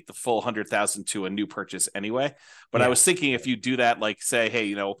allocate the full 100,000 to a new purchase anyway. But I was thinking if you do that, like say,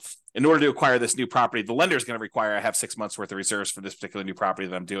 hey, in order to acquire this new property, the lender is going to require I have 6 months worth of reserves for this particular new property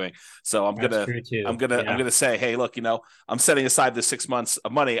that I'm doing. So I'm gonna say, hey, look, I'm setting aside this 6 months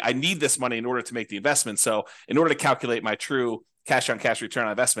of money. I need this money in order to make the investment. So in order to calculate my true cash on cash return on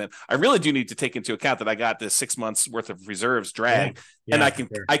investment, I really do need to take into account that I got this 6 months worth of reserves drag, and I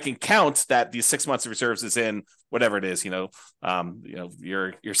can count that these 6 months of reserves is in whatever it is, your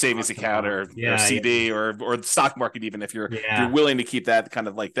savings account or CD or the stock market, even if you're willing to keep that kind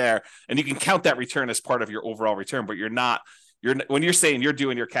of like there, and you can count that return as part of your overall return, but when you're saying you're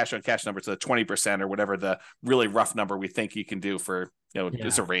doing your cash on cash number to 20% or whatever the really rough number we think you can do for,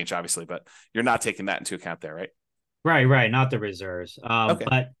 it's a range obviously, but you're not taking that into account there, right? Right. Not the reserves. Okay.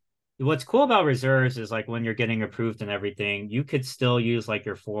 But What's cool about reserves is like when you're getting approved and everything, you could still use like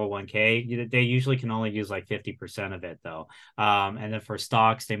your 401k. They usually can only use like 50% of it though. And then for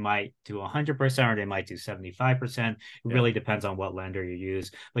stocks, they might do 100% or they might do 75%. It Yeah. really depends on what lender you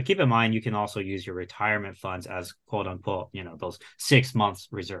use. But keep in mind, you can also use your retirement funds as quote unquote, those 6 months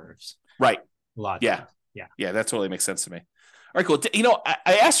reserves. Right. A lot of Yeah. times. Yeah. Yeah. That totally makes sense to me. All right, cool.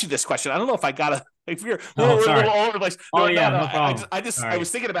 I asked you this question. I don't know if I got a. If Oh, we're a sorry. little all over the place. Oh, No. yeah, no problem. I Sorry.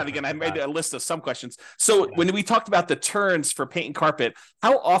 was thinking about it again. I made That. a list of some questions. So Yeah. when we talked about the turns for paint and carpet,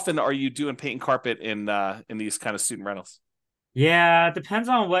 how often are you doing paint and carpet in these kind of student rentals? Yeah, it depends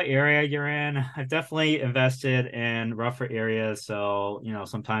on what area you're in. I've definitely invested in rougher areas. So,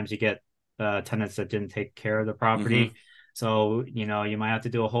 sometimes you get tenants that didn't take care of the Mm-hmm. property. So, you might have to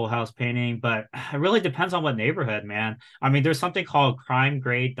do a whole house painting, but it really depends on what neighborhood, man. I mean, there's something called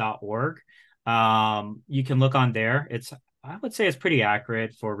crimegrade.org. You can look on there. I would say it's pretty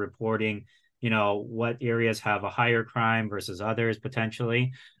accurate for reporting, what areas have a higher crime versus others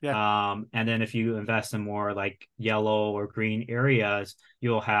potentially. Yeah. And then if you invest in more like yellow or green areas,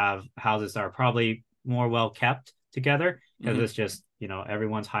 you'll have houses that are probably more well kept together because Mm-hmm. it's just,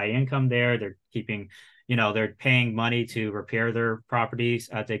 everyone's high income there. They're keeping, they're paying money to repair their properties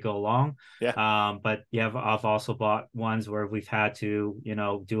as they go along. Yeah. But I've also bought ones where we've had to,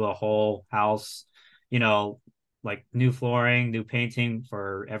 do a whole house, you know, like new flooring, new painting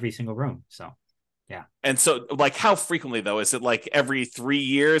for every single room. So yeah. And so, like, how frequently though? Is it like every 3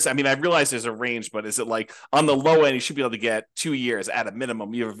 years? I mean, I realize there's a range, but is it like on the low end, you should be able to get 2 years at a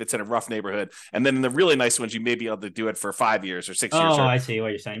minimum, even if it's in a rough neighborhood, and then in the really nice ones, you may be able to do it for 5 years or 6 years, Oh, or I see what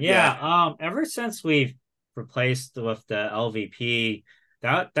you're saying. yeah. Yeah. Ever since we've replaced with the LVP,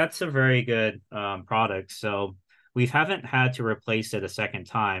 that's a very good product. So we haven't had to replace it a second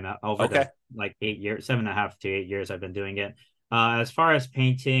time over Okay. the like 8 years, 7.5 to 8 years I've been doing it. As far as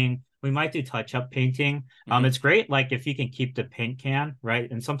painting, we might do touch-up painting. Mm-hmm. It's great like if you can keep the paint can,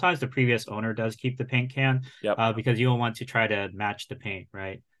 right? And sometimes the previous owner does keep the paint can, Yep. because you don't want to try to match the paint,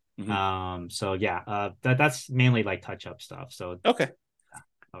 right? Mm-hmm. So yeah, that's mainly like touch-up stuff. So Okay.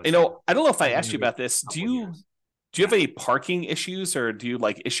 I would say I don't know if I asked you every about this. couple of years. Do you have any parking issues, or do you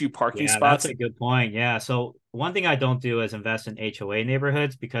like issue parking Yeah, that's spots? a good point. Yeah. So one thing I don't do is invest in HOA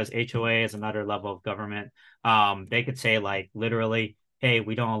neighborhoods because HOA is another level of government. They could say like literally, hey,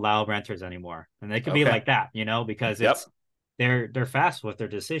 we don't allow renters anymore. And they could be Okay. like that, because Yep. they're fast with their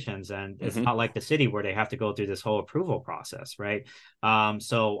decisions and it's Mm-hmm. not like the city where they have to go through this whole approval process, right?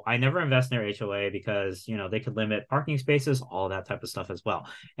 So I never invest in their HOA because they could limit parking spaces, all that type of stuff as well.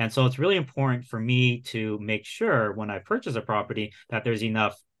 And so it's really important for me to make sure when I purchase a property that there's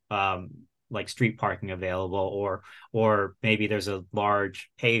enough like street parking available, or maybe there's a large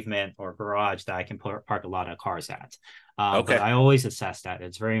pavement or garage that I can park a lot of cars at. But Okay. I always assess that.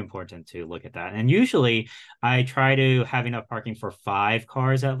 It's very important to look at that. And usually I try to have enough parking for 5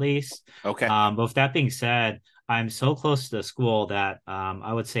 cars at least. Okay. But with that being said, I'm so close to the school that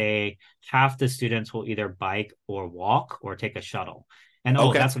I would say half the students will either bike or walk or take a shuttle. And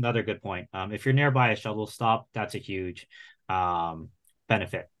Okay. that's another good point. If you're nearby a shuttle stop, that's a huge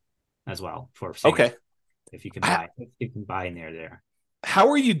benefit as well for Okay. safety. If you can buy near there. How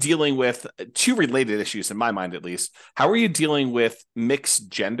are you dealing with two related issues in my mind, at least? How are you dealing with mixed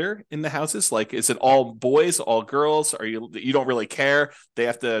gender in the houses? Like, is it all boys, all girls? Are you don't really care?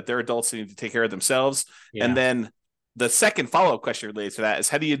 They're adults, they need to take care of themselves. And Yeah. then the second follow-up question related to that is,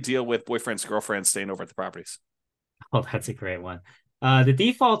 how do you deal with boyfriends, girlfriends staying over at the properties? Oh, that's a great one. The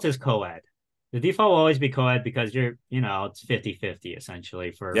default is co-ed. The default will always be co-ed because it's 50-50 essentially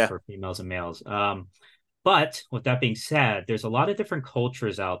for Yeah. females and males. But with that being said, there's a lot of different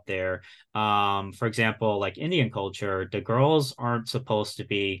cultures out there. For example, like Indian culture, the girls aren't supposed to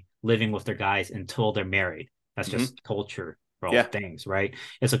be living with their guys until they're married. That's Mm-hmm. just cultural Yeah. things, right?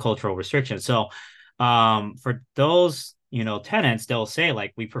 It's a cultural restriction. So, for those, tenants, they'll say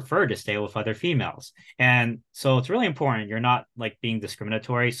like, we prefer to stay with other females. And so it's really important. You're not like being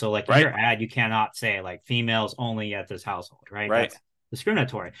discriminatory. So like in Right. your ad, you cannot say like females only at this household, right? Right. That's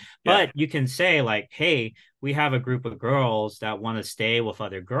discriminatory. Yeah. But you can say like, hey, we have a group of girls that want to stay with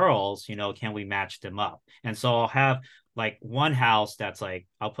other girls, can we match them up? And so I'll have like one house that's like,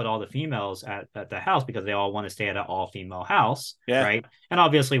 I'll put all the females at the house because they all want to stay at an all female house, Yeah. right? And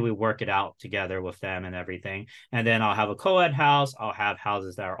obviously we work it out together with them and everything. And then I'll have a co-ed house. I'll have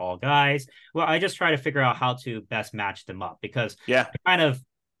houses that are all guys. Well, I just try to figure out how to best match them up because Yeah.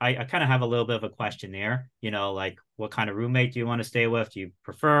 I kind of have a little bit of a questionnaire, like what kind of roommate do you want to stay with? Do you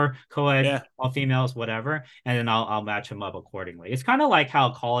prefer co-ed, Yeah. all females, whatever? And then I'll match them up accordingly. It's kind of like how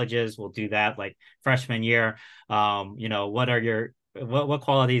colleges will do that, like freshman year. What are your what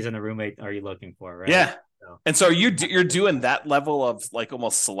qualities in a roommate are you looking for, right? Yeah. So, And so you're doing that level of like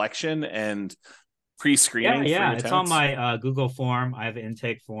almost selection and yeah, pre-screening for yeah. your It's on tenants? my Google form. I have an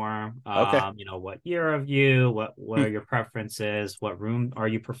intake form. Okay. What year of you, what Hmm. are your preferences, what room are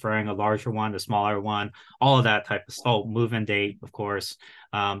you preferring, a larger one, a smaller one, all of that type of move-in date, of course.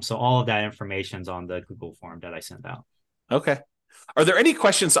 So all of that information's on the Google form that I sent out. Okay. Are there any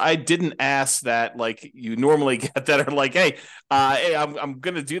questions I didn't ask that like you normally get that are like, hey, I'm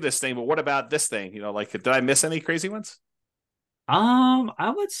gonna do this thing, but what about this thing? Like did I miss any crazy ones?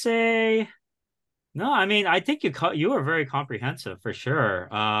 I would say no. I mean, I think you were very comprehensive for sure.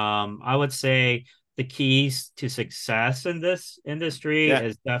 I would say the keys to success in this industry Yeah.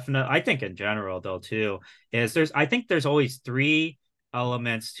 is definitely, I think in general though too, is I think there's always three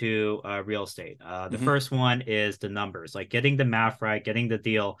elements to real estate. The Hmm. first one is the numbers, like getting the math right, getting the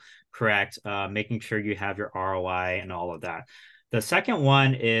deal correct, making sure you have your ROI and all of that. The second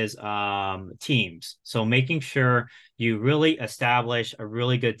one is teams. So making sure you really establish a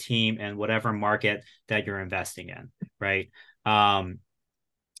really good team in whatever market that you're investing in, right? Um,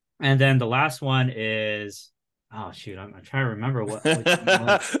 and then the last one is, oh shoot, I'm trying to remember which one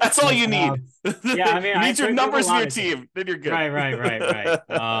was. That's all But you need. yeah, I mean, You need your there's a numbers in lot your of things. team, then you're good. Right.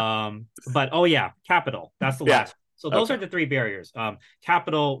 But oh yeah, capital. That's the Yeah. last. So those Okay. are the three barriers.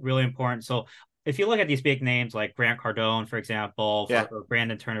 Capital really important. So if you look at these big names like Grant Cardone, for example, Yeah. or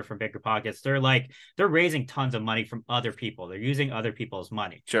Brandon Turner from Bigger Pockets, they're raising tons of money from other people. They're using other people's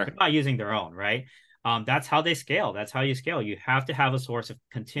money. Sure. They're not using their own, right? That's how they scale. That's how you scale. You have to have a source of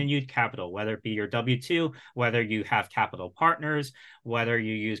continued capital, whether it be your W-2, whether you have capital partners, whether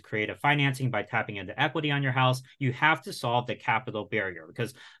you use creative financing by tapping into equity on your house. You have to solve the capital barrier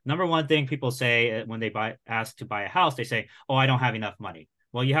because number one thing people say when they ask to buy a house, they say, "Oh, I don't have enough money."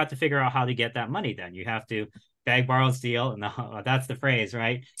 Well, you have to figure out how to get that money. Then you have to beg, borrow, steal, and that's the phrase,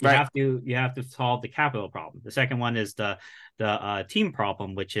 right? Right. You have to solve the capital problem. The second one is the team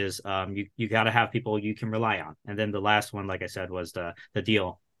problem, which is you got to have people you can rely on. And then the last one, like I said, was the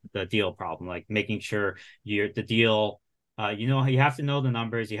deal problem, like making sure the deal. You have to know the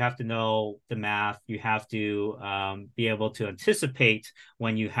numbers, you have to know the math, you have to be able to anticipate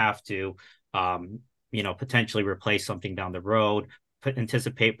when you have to, potentially replace something down the road,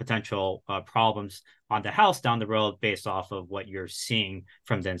 anticipate potential problems on the house down the road based off of what you're seeing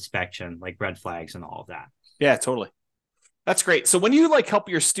from the inspection, like red flags and all of that. Yeah, totally. That's great. So when you like help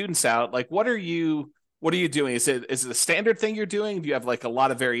your students out, like what are you doing? Is it a standard thing you're doing? Do you have like a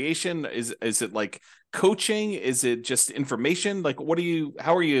lot of variation? Is it like coaching? Is it just information? Like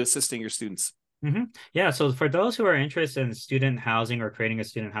how are you assisting your students? Mm-hmm. Yeah. So for those who are interested in student housing or creating a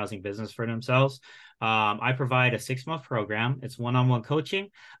student housing business for themselves, I provide a 6-month program. It's one-on-one coaching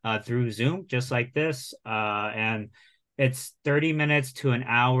through Zoom, just like this. And it's 30 minutes to an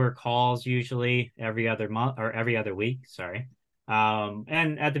hour calls, usually every other month or every other week. Sorry.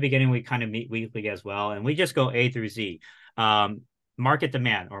 And at the beginning, we kind of meet weekly as well. And we just go A through Z. Um, Market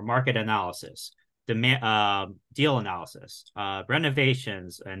demand or market analysis, deal analysis,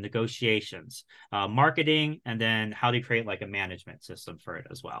 renovations and negotiations, marketing, and then how to create like a management system for it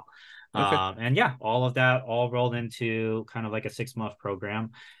as well. Okay. And yeah, all of that all rolled into kind of like a 6-month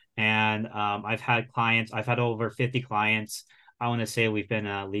program. And I've had over 50 clients. I want to say we've been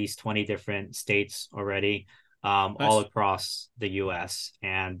in at least 20 different states already, all Nice. across the US.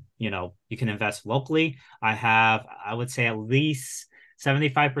 And, you can invest locally. I would say at least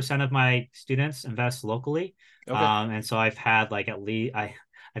 75% of my students invest locally. Okay. And so I've had like at least, I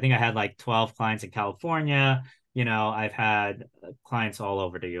think I had like 12 clients in California. I've had clients all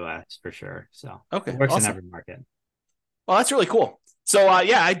over the US for sure. So it Okay. works in Awesome. every market. Well, that's really cool. So,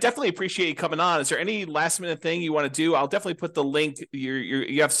 yeah, I definitely appreciate you coming on. Is there any last minute thing you want to do? I'll definitely put the link.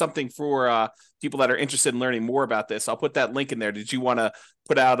 You have something for people that are interested in learning more about this. I'll put that link in there. Did you want to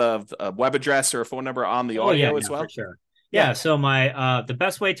put out a web address or a phone number on the Oh yeah, audio as yeah, for well? sure. Yeah. Yeah, so my the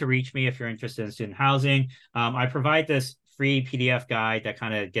best way to reach me if you're interested in student housing, I provide this free PDF guide that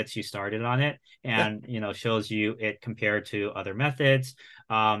kind of gets you started on it Yeah. and shows you it compared to other methods.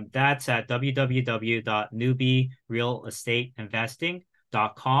 That's at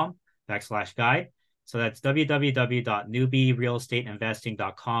www.newbierealestateinvesting.com/guide. So that's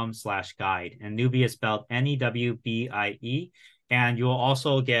www.newbierealestateinvesting.com/guide. And newbie is spelled NEWBIE. And you'll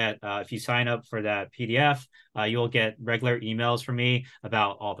also get, if you sign up for that PDF, you'll get regular emails from me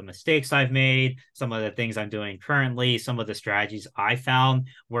about all the mistakes I've made, some of the things I'm doing currently, some of the strategies I found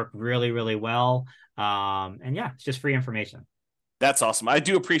work really, really well. And yeah, it's just free information. That's awesome. I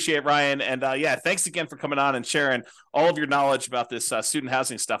do appreciate Ryan. And yeah, thanks again for coming on and sharing all of your knowledge about this student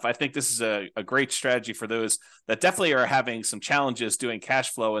housing stuff. I think this is a great strategy for those that definitely are having some challenges doing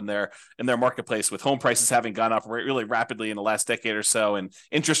cash flow in their marketplace, with home prices having gone up really rapidly in the last decade or so. And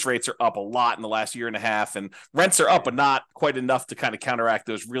interest rates are up a lot in the last year and a half, and rents are up, but not quite enough to kind of counteract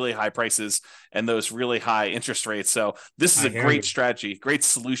those really high prices and those really high interest rates. So this is a great strategy, great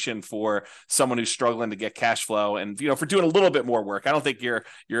solution for someone who's struggling to get cash flow. And, for doing a little bit more work. I don't think you're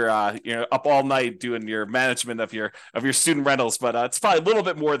up all night doing your management of your student rentals, but it's probably a little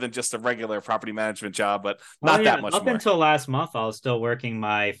bit more than just a regular property management job, but not that much up more. Until last month, I was still working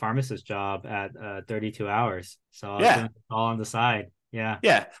my pharmacist job at 32 hours. So I was doing it all on the side. Yeah.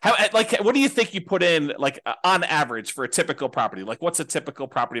 Yeah. What do you think you put in, on average for a typical property? Like, what's a typical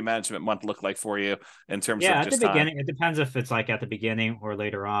property management month look like for you in terms of just at the beginning? It depends if it's at the beginning or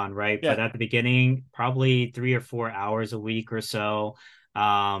later on, right? Yeah. But at the beginning, probably 3 or 4 hours a week or so,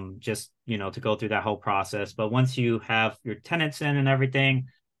 just, to go through that whole process. But once you have your tenants in and everything,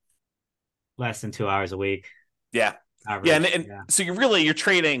 less than 2 hours a week. Yeah. Average. Yeah. And so you're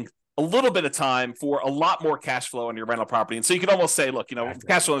trading a little bit of time for a lot more cash flow on your rental property. And so you could almost say, look,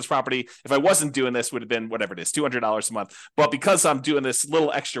 cash flow on this property, if I wasn't doing this, would have been whatever it is, $200 a month. But because I'm doing this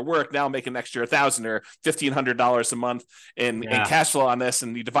little extra work, now I'm making an extra $1,000 or $1,500 a month in cash flow on this.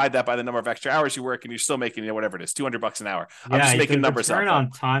 And you divide that by the number of extra hours you work, and you're still making, whatever it is, $200 an hour. I'm just making numbers up. The return on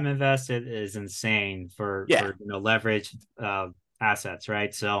time invested is insane for leverage assets,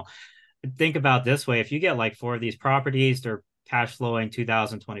 right? So think about this way. If you get 4 of these properties, they're cash flowing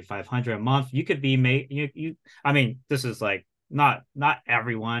 $2,000, $2,500 a month, you could be this is not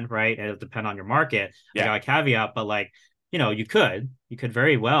everyone, right? It'll depend on your market. I got a caveat, but you could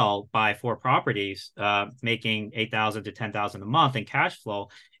very well buy 4 properties, making $8,000 to $10,000 a month in cash flow.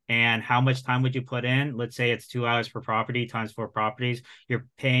 And how much time would you put in? Let's say it's 2 hours per property times 4 properties. You're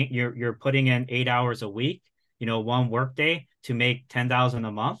putting in 8 hours a week, one work day to make $10,000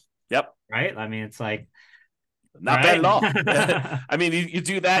 a month. Yep. Right. It's not bad at all. You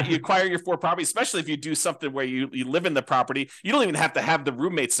do that, you acquire your 4 properties, especially if you do something where you live in the property. You don't even have to have the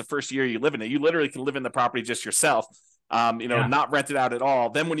roommates the first year you live in it. You literally can live in the property just yourself. Not rent it out at all.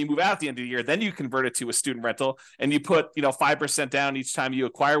 Then when you move out at the end of the year, then you convert it to a student rental, and you put 5% down each time you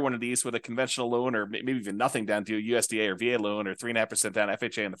acquire one of these with a conventional loan, or maybe even nothing down to a USDA or VA loan, or 3.5% down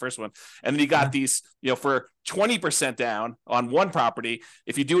FHA in the first one. And then you got these, for 20% down on one property.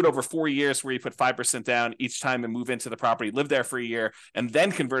 If you do it over 4 years, where you put 5% down each time and move into the property, live there for a year, and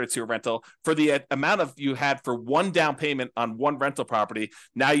then convert it to a rental for the amount of you had for one down payment on one rental property.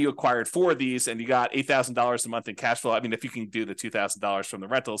 Now you acquired 4 of these, and you got $8,000 a month in cash flow. If you can do the $2,000 from the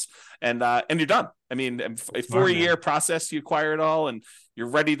rentals, and you're done. A 4-year process, you acquire it all, and you're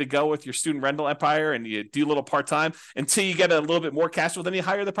ready to go with your student rental empire, and you do a little part-time until you get a little bit more cash flow. Then you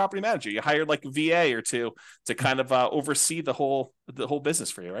hire the property manager. You hire a VA or two to kind of oversee the whole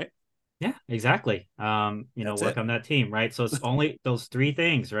business for you, right? Yeah, exactly. Work on that team, right? So it's only those 3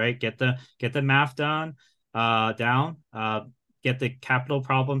 things, right? Get the math down, get the capital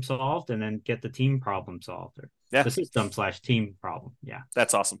problem solved, and then get the team problem solved. The system/team problem. Yeah.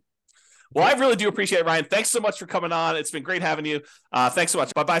 That's awesome. Well, I really do appreciate it, Ryan. Thanks so much for coming on. It's been great having you. Thanks so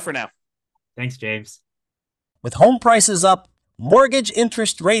much. Bye-bye for now. Thanks, James. With home prices up, mortgage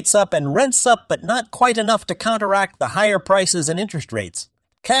interest rates up, and rents up, but not quite enough to counteract the higher prices and interest rates,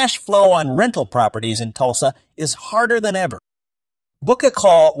 cash flow on rental properties in Tulsa is harder than ever. Book a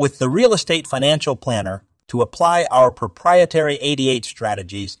call with the Real Estate Financial Planner to apply our proprietary 88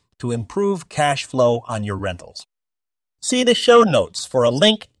 strategies to improve cash flow on your rentals. See the show notes for a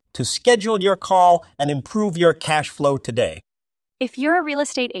link to schedule your call and improve your cash flow today. If you're a real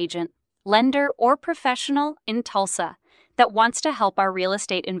estate agent, lender, or professional in Tulsa that wants to help our real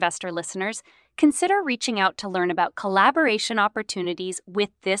estate investor listeners, consider reaching out to learn about collaboration opportunities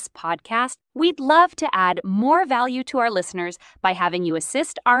with this podcast. We'd love to add more value to our listeners by having you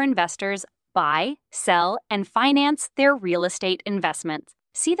assist our investors buy, sell, and finance their real estate investments.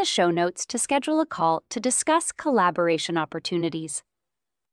 See the show notes to schedule a call to discuss collaboration opportunities.